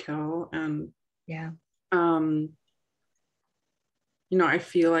had to kill. And I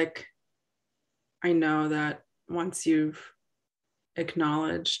feel like I know that once you've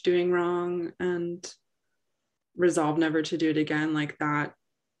acknowledged doing wrong and resolve never to do it again, like that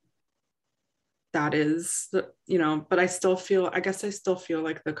is but I still feel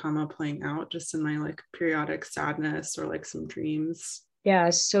like the karma playing out just in my like periodic sadness or like some dreams.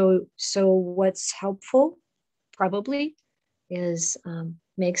 So what's helpful probably is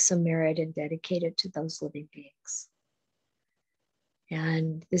make some merit and dedicate it to those living beings.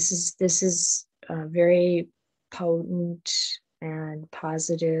 And this is a very potent and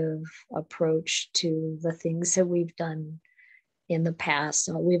positive approach to the things that we've done in the past.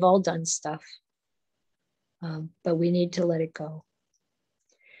 We've all done stuff, but we need to let it go.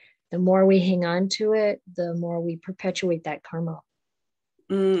 The more we hang on to it, the more we perpetuate that karma.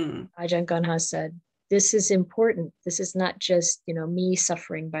 Ajahn Ganha said, this is important. This is not just, me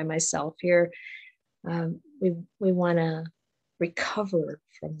suffering by myself here. We want to recover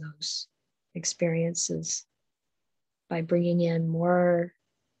from those experiences by bringing in more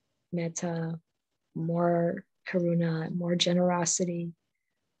metta, more karuna, more generosity.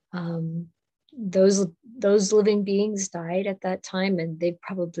 Those living beings died at that time, and they've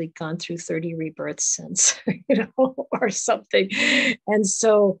probably gone through 30 rebirths since, or something. And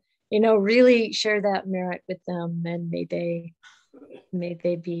so, really share that merit with them, and may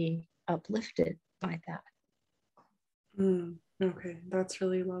they be uplifted by that. Okay, that's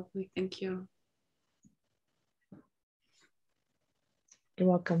really lovely. Thank you. You're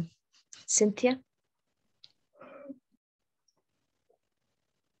welcome. Cynthia?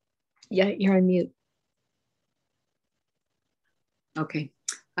 Yeah, you're on mute. Okay.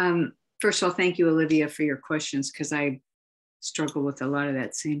 First of all, thank you, Olivia, for your questions, because I struggle with a lot of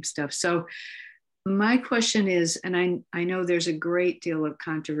that same stuff. So my question is, and I know there's a great deal of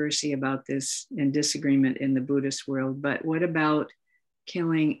controversy about this and disagreement in the Buddhist world, but what about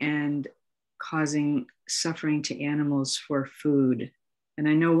killing and causing suffering to animals for food? And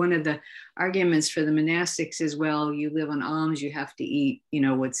I know one of the arguments for the monastics is, well, you live on alms, you have to eat,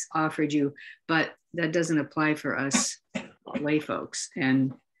 what's offered you, but that doesn't apply for us lay folks.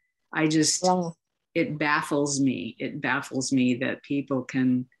 And I just, it baffles me that people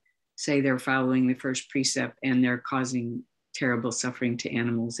can say they're following the first precept and they're causing terrible suffering to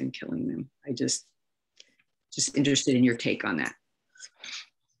animals and killing them. I just interested in your take on that.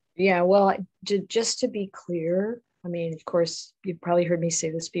 Yeah, well, just to be clear, I mean, of course, you've probably heard me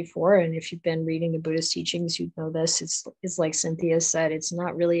say this before, and if you've been reading the Buddhist teachings, you know this. It's like Cynthia said, it's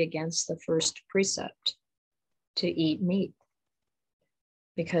not really against the first precept to eat meat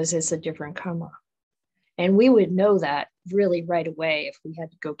because it's a different karma. And we would know that really right away if we had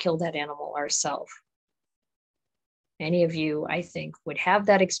to go kill that animal ourselves. Many of you, I think, would have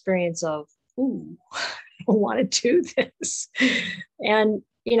that experience of, ooh, I don't want to do this. And,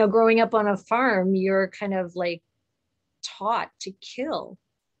 growing up on a farm, you're kind of like taught to kill.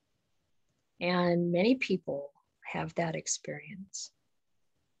 And many people have that experience.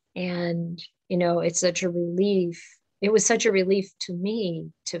 And, it's such a relief. It was such a relief to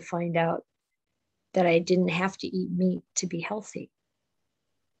me to find out that I didn't have to eat meat to be healthy.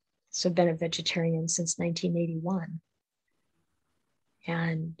 So I've been a vegetarian since 1981.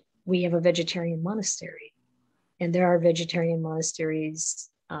 And we have a vegetarian monastery. And there are vegetarian monasteries.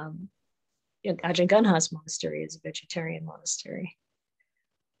 Ajahn Gunha's monastery is a vegetarian monastery.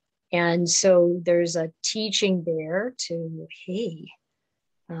 And so there's a teaching there to, hey,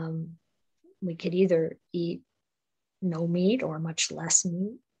 we could either eat no meat or much less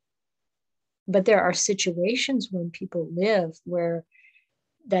meat. But there are situations when people live where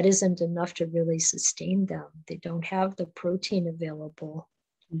that isn't enough to really sustain them. They don't have the protein available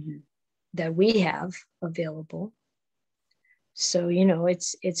that we have available. So,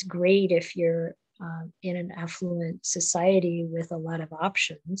 it's great if you're in an affluent society with a lot of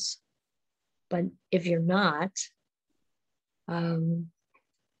options. But if you're not,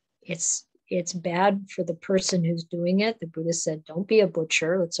 it's bad for the person who's doing it. The Buddha said, don't be a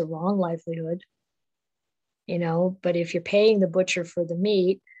butcher. It's a wrong livelihood. But if you're paying the butcher for the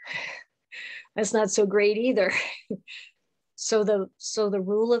meat, that's not so great either. So the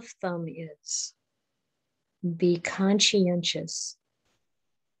rule of thumb is be conscientious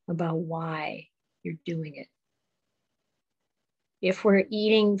about why you're doing it. If we're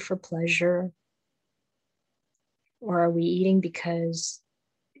eating for pleasure, or are we eating because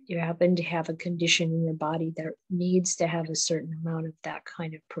you happen to have a condition in your body that needs to have a certain amount of that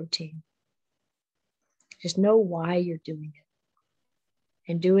kind of protein, just know why you're doing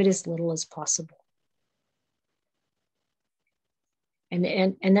it and do it as little as possible.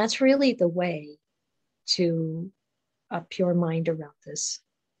 And that's really the way to a pure mind around this.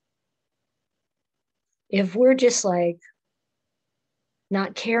 If we're just like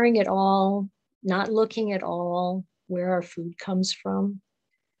not caring at all, not looking at all where our food comes from,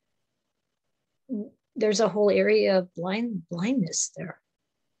 there's a whole area of blindness there.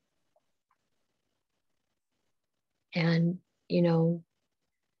 And,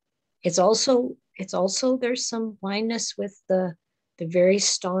 it's also there's some blindness with the very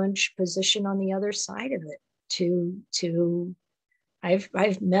staunch position on the other side of it.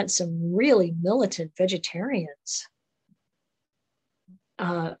 I've met some really militant vegetarians,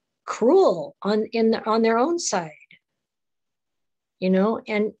 cruel on their own side,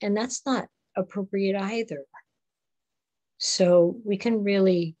 and that's not appropriate either. So we can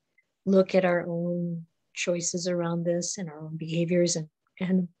really look at our own choices around this and our own behaviors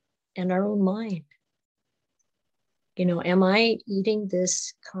and our own mind. Am I eating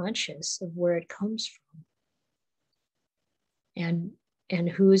this conscious of where it comes from? And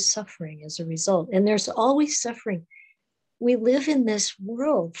who is suffering as a result? And there's always suffering. We live in this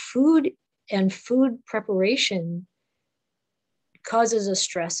world. Food and food preparation causes a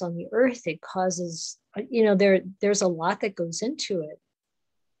stress on the earth. It causes, there's a lot that goes into it,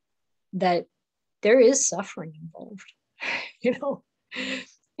 that there is suffering involved,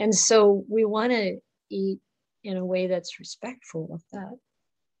 And so we want to eat in a way that's respectful of that.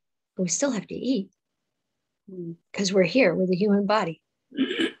 But we still have to eat because we're here with a human body.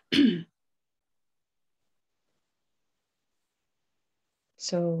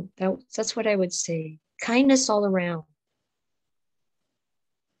 So that's what I would say. Kindness all around.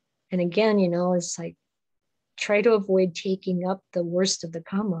 And again, it's like, try to avoid taking up the worst of the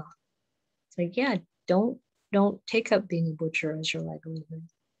karma. It's like, yeah, don't take up being a butcher as your livelihood.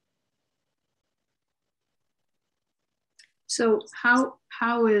 So how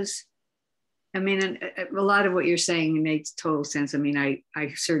is, I mean, a lot of what you're saying makes total sense. I mean, I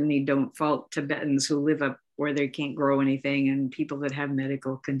certainly don't fault Tibetans who live up where they can't grow anything and people that have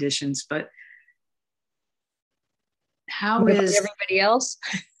medical conditions, but how is everybody else?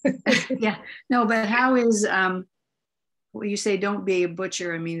 Yeah, no, but how is well, you say don't be a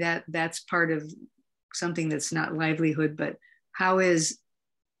butcher. I mean, that's part of something that's not livelihood, but how is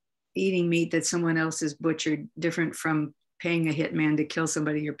eating meat that someone else has butchered different from paying a hitman to kill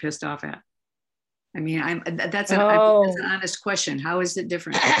somebody you're pissed off at? I mean, that's an honest question. How is it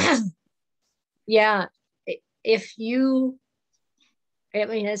different? Yeah, I mean,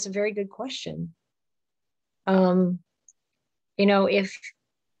 that's a very good question. If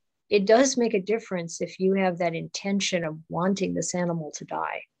it does make a difference if you have that intention of wanting this animal to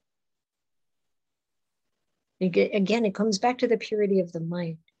die. Again, it comes back to the purity of the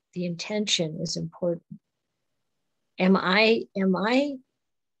mind. The intention is important. Am I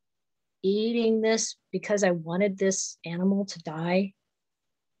eating this because I wanted this animal to die?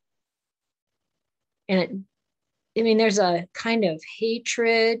 And I mean, there's a kind of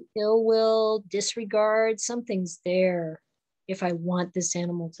hatred, ill will, disregard, something's there if I want this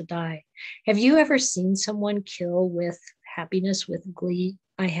animal to die. Have you ever seen someone kill with happiness, with glee?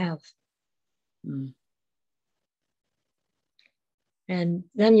 I have. Mm. And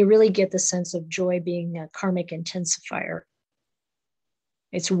then you really get the sense of joy being a karmic intensifier.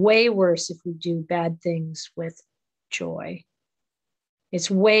 It's way worse if we do bad things with joy. It's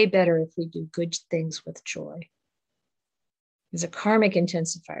way better if we do good things with joy. It's a karmic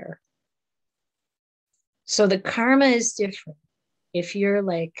intensifier. So the karma is different. If you're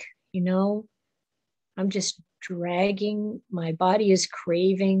like, I'm just dragging, my body is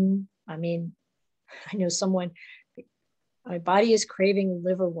craving. I mean, I know someone, my body is craving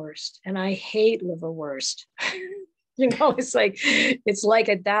liverwurst, and I hate liverwurst. It's like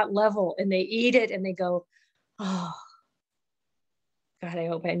at that level, and they eat it and they go, oh, God, I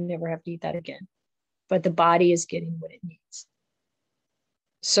hope I never have to eat that again. But the body is getting what it needs.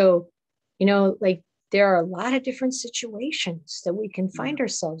 So, there are a lot of different situations that we can find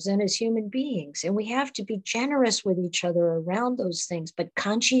ourselves in as human beings, and we have to be generous with each other around those things, but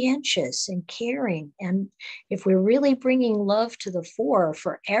conscientious and caring. And if we're really bringing love to the fore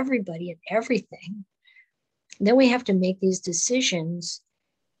for everybody and everything, then we have to make these decisions,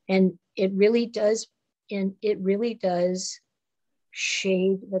 and it really does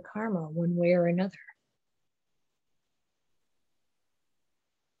shade the karma one way or another.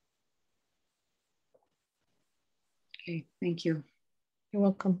 Okay, thank you. You're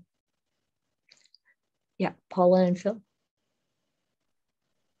welcome. Yeah, Paula and Phil.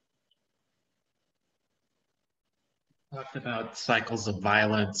 Talked about cycles of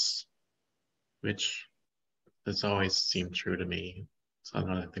violence, which has always seemed true to me. It's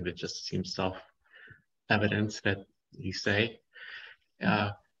another thing that just seems self-evident that you say.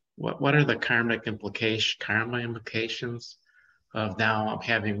 What are the karma implications of now I'm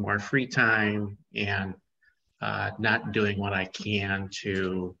having more free time and not doing what I can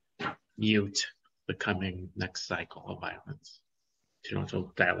to mute the coming next cycle of violence?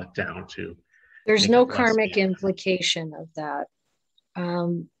 To dial it down to. There's no karmic implication of that.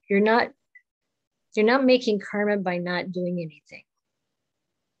 You're not making karma by not doing anything.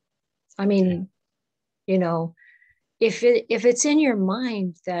 I mean, if it's in your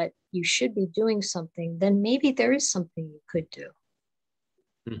mind that you should be doing something, then maybe there is something you could do.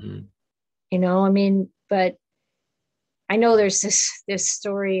 Mm-hmm. I mean, but I know there's this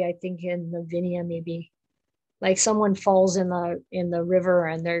story, I think in the Vinaya, maybe, like someone falls in the river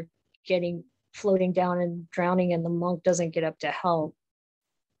and they're floating down and drowning, and the monk doesn't get up to help.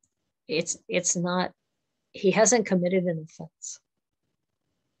 It's not, he hasn't committed an offense.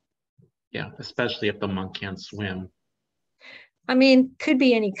 Yeah, especially if the monk can't swim. I mean, could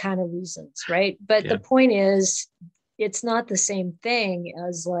be any kind of reasons, right? But the point is, it's not the same thing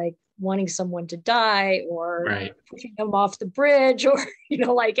as like wanting someone to die or pushing them off the bridge or,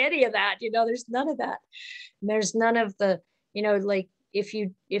 like any of that, there's none of that. And there's none of the, like if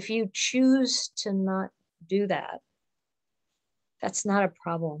you choose to not do that, that's not a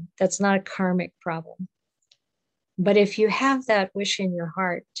problem. That's not a karmic problem. But if you have that wish in your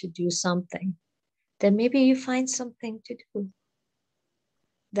heart to do something, then maybe you find something to do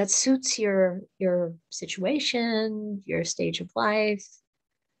that suits your situation, your stage of life.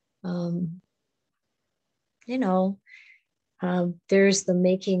 Um, you know, there's the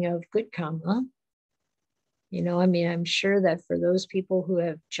making of good karma. You know, I mean, I'm sure that for those people who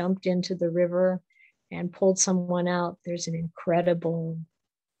have jumped into the river and pulled someone out, there's an incredible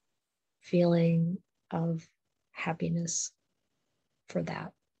feeling of happiness for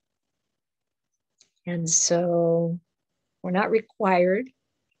that. And so we're not required,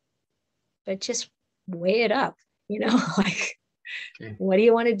 but just weigh it up, you know, like, Okay. what do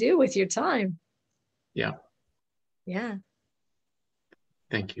you want to do with your time? Yeah. Yeah.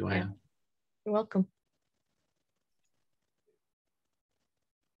 Thank you, Ayya. Yeah. You're welcome.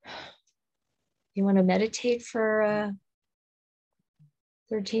 You want to meditate for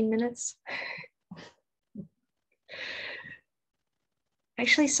 13 minutes?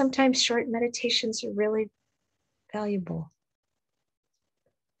 Actually, sometimes short meditations are really valuable.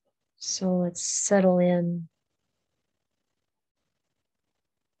 So let's settle in.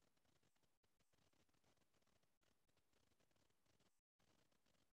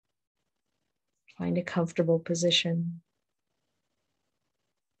 Find a comfortable position.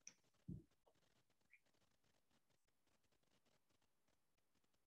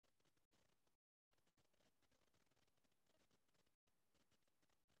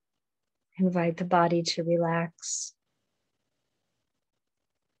 Invite the body to relax.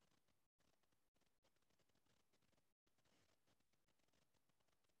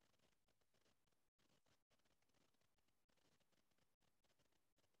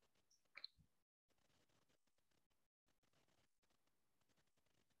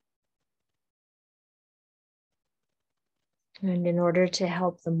 And in order to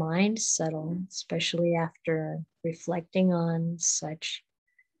help the mind settle, especially after reflecting on such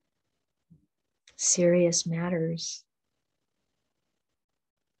serious matters,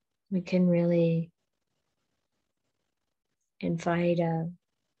 we can really invite a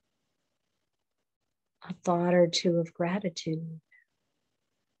thought or two of gratitude.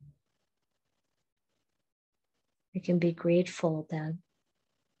 We can be grateful that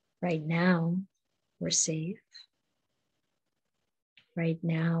right now we're safe. Right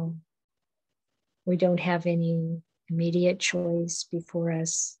now, we don't have any immediate choice before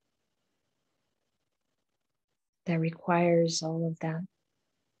us that requires all of that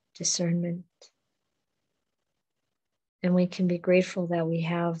discernment. And we can be grateful that we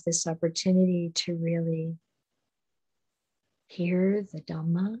have this opportunity to really hear the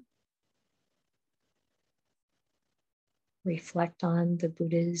Dhamma, reflect on the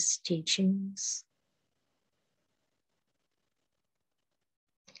Buddha's teachings,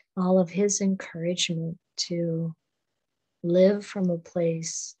 all of his encouragement to live from a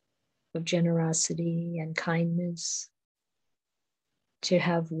place of generosity and kindness, to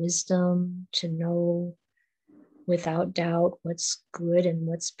have wisdom, to know without doubt what's good and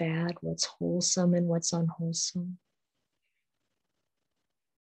what's bad, what's wholesome and what's unwholesome,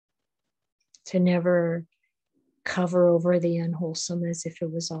 to never cover over the unwholesome as if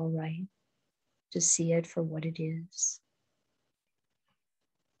it was all right, to see it for what it is,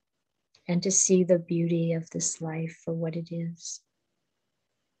 and to see the beauty of this life for what it is.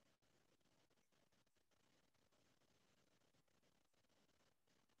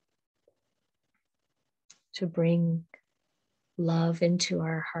 To bring love into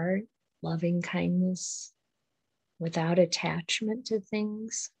our heart, loving kindness, without attachment to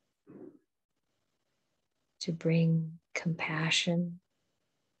things, to bring compassion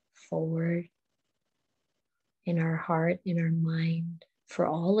forward in our heart, in our mind, for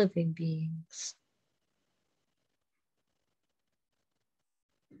all living beings.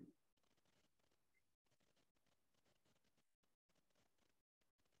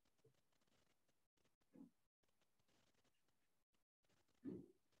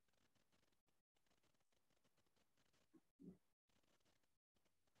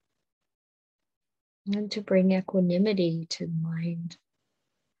 And to bring equanimity to the mind,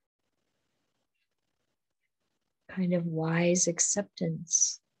 kind of wise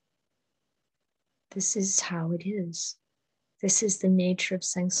acceptance. This is how it is. This is the nature of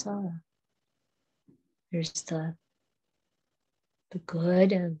samsara. There's the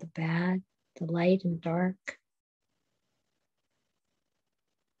good and the bad, the light and dark.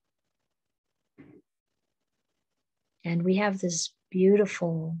 And we have this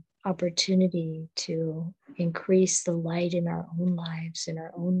beautiful opportunity to increase the light in our own lives, in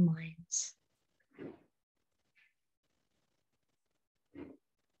our own minds.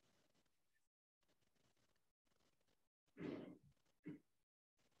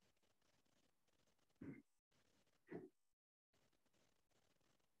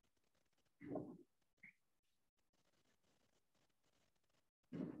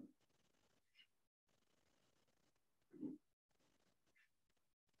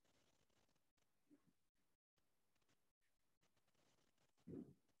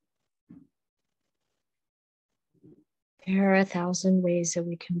 There are 1,000 ways that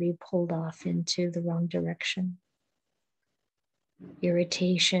we can be pulled off into the wrong direction.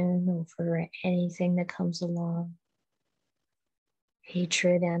 Irritation over anything that comes along,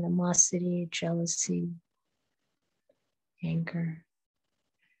 hatred, animosity, jealousy, anger,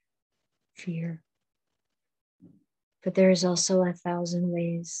 fear. But there is also 1,000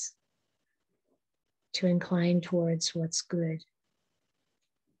 ways to incline towards what's good.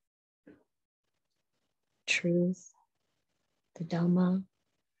 Truth, the Dhamma,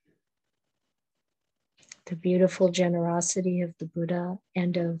 the beautiful generosity of the Buddha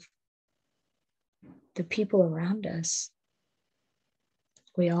and of the people around us.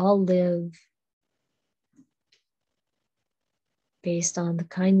 We all live based on the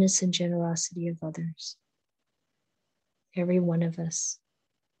kindness and generosity of others. Every one of us.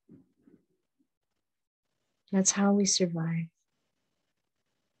 That's how we survive.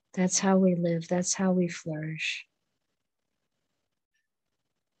 That's how we live. That's how we flourish.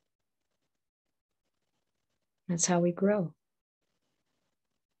 That's how we grow.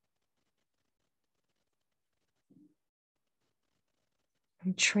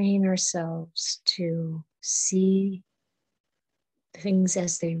 We train ourselves to see things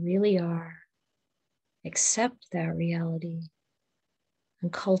as they really are, accept that reality,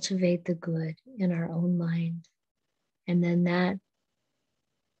 and cultivate the good in our own mind. And then that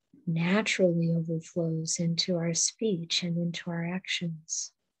naturally overflows into our speech and into our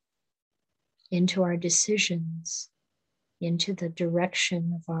actions, into our decisions, into the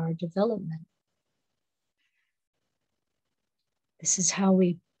direction of our development. This is how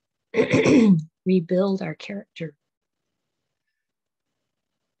we rebuild our character,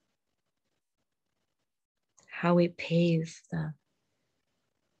 how we pave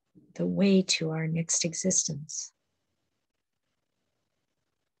the way to our next existence.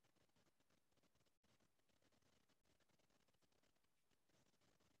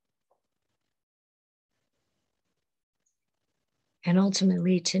 And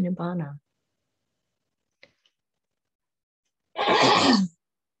ultimately to Nibbana.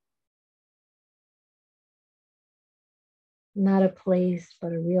 Not a place,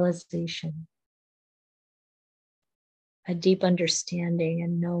 but a realization, a deep understanding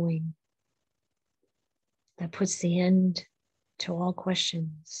and knowing that puts the end to all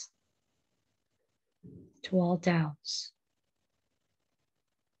questions, to all doubts.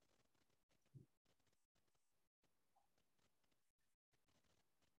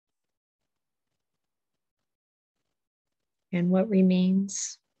 And what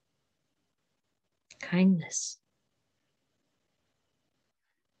remains? Kindness.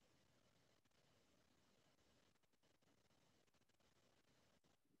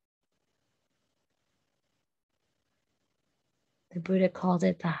 The Buddha called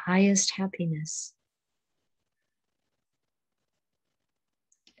it the highest happiness.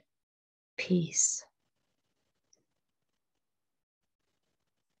 Peace.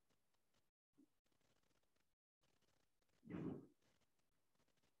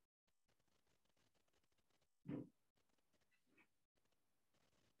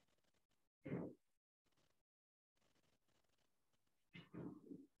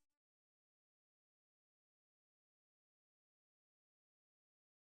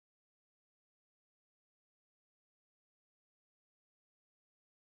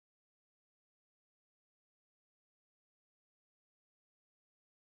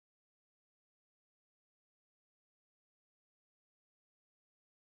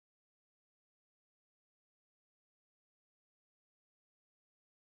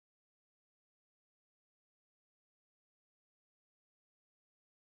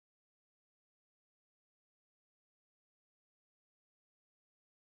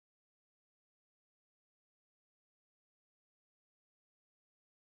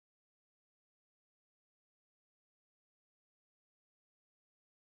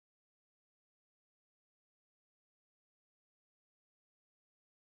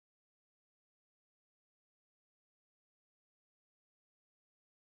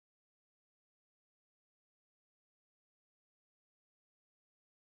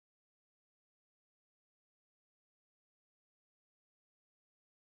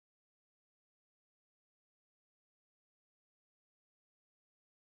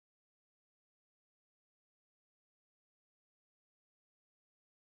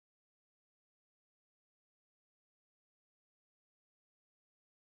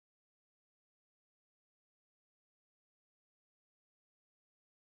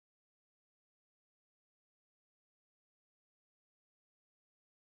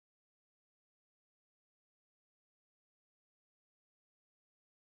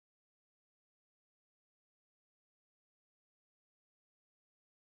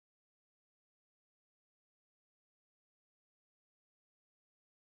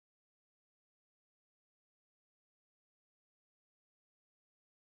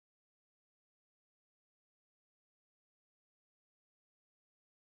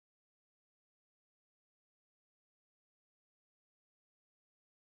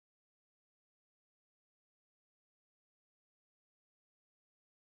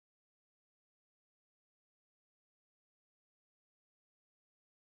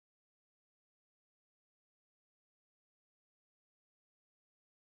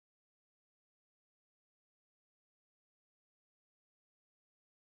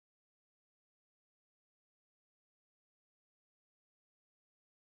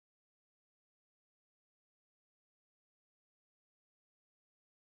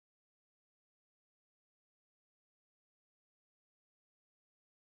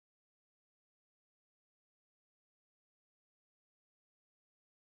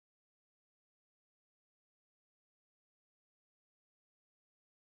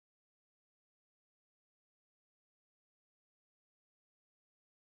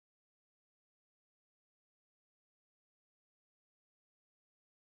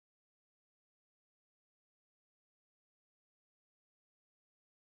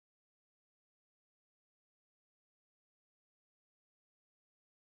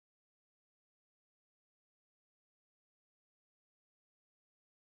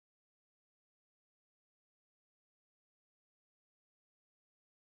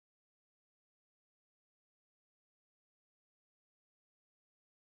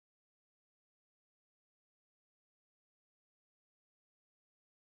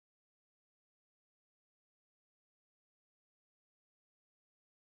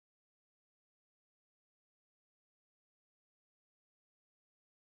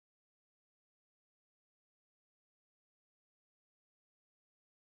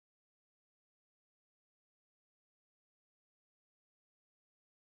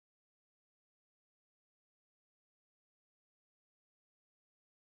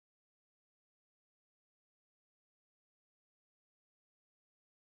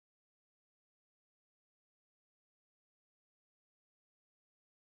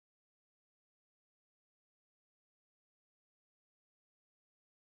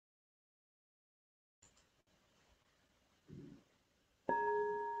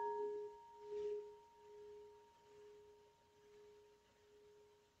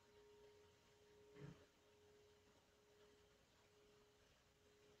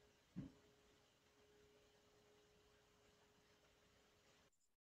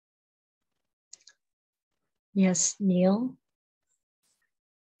 Yes, Neil.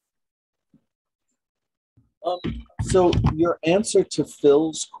 So your answer to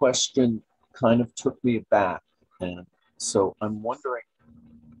Phil's question kind of took me aback. And so I'm wondering,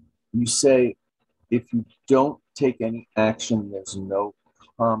 you say if you don't take any action, there's no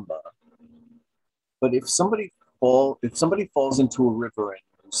karma. But if somebody falls into a river and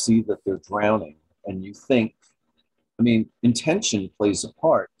you see that they're drowning and you think, I mean, intention plays a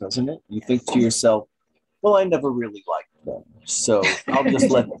part, doesn't it? You think to yourself, well, I never really liked them, so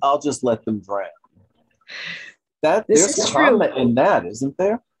I'll just let them drown. There's karma in that, isn't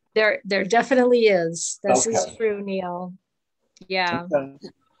there? There definitely is. This Okay. is true, Neil. Yeah. Okay.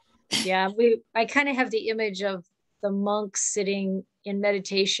 Yeah. I kind of have the image of the monk sitting in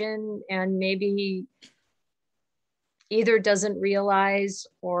meditation and maybe either doesn't realize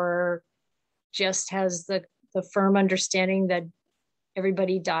or just has the firm understanding that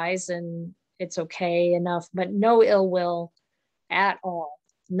everybody dies and it's okay enough, but no ill will at all.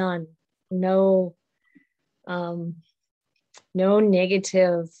 None. No no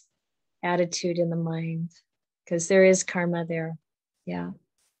negative attitude in the mind, because there is karma there. Yeah.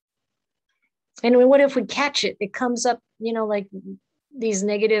 And what if we catch it? It comes up, like these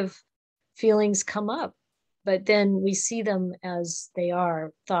negative feelings come up, but then we see them as they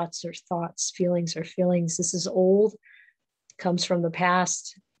are. Thoughts are thoughts, feelings are feelings. This is old, comes from the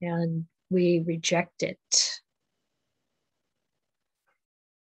past, and we reject it.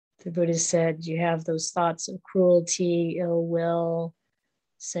 The Buddha said you have those thoughts of cruelty, ill will,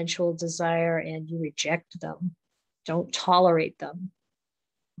 sensual desire, and you reject them. Don't tolerate them.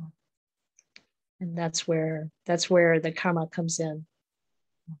 And that's where the karma comes in.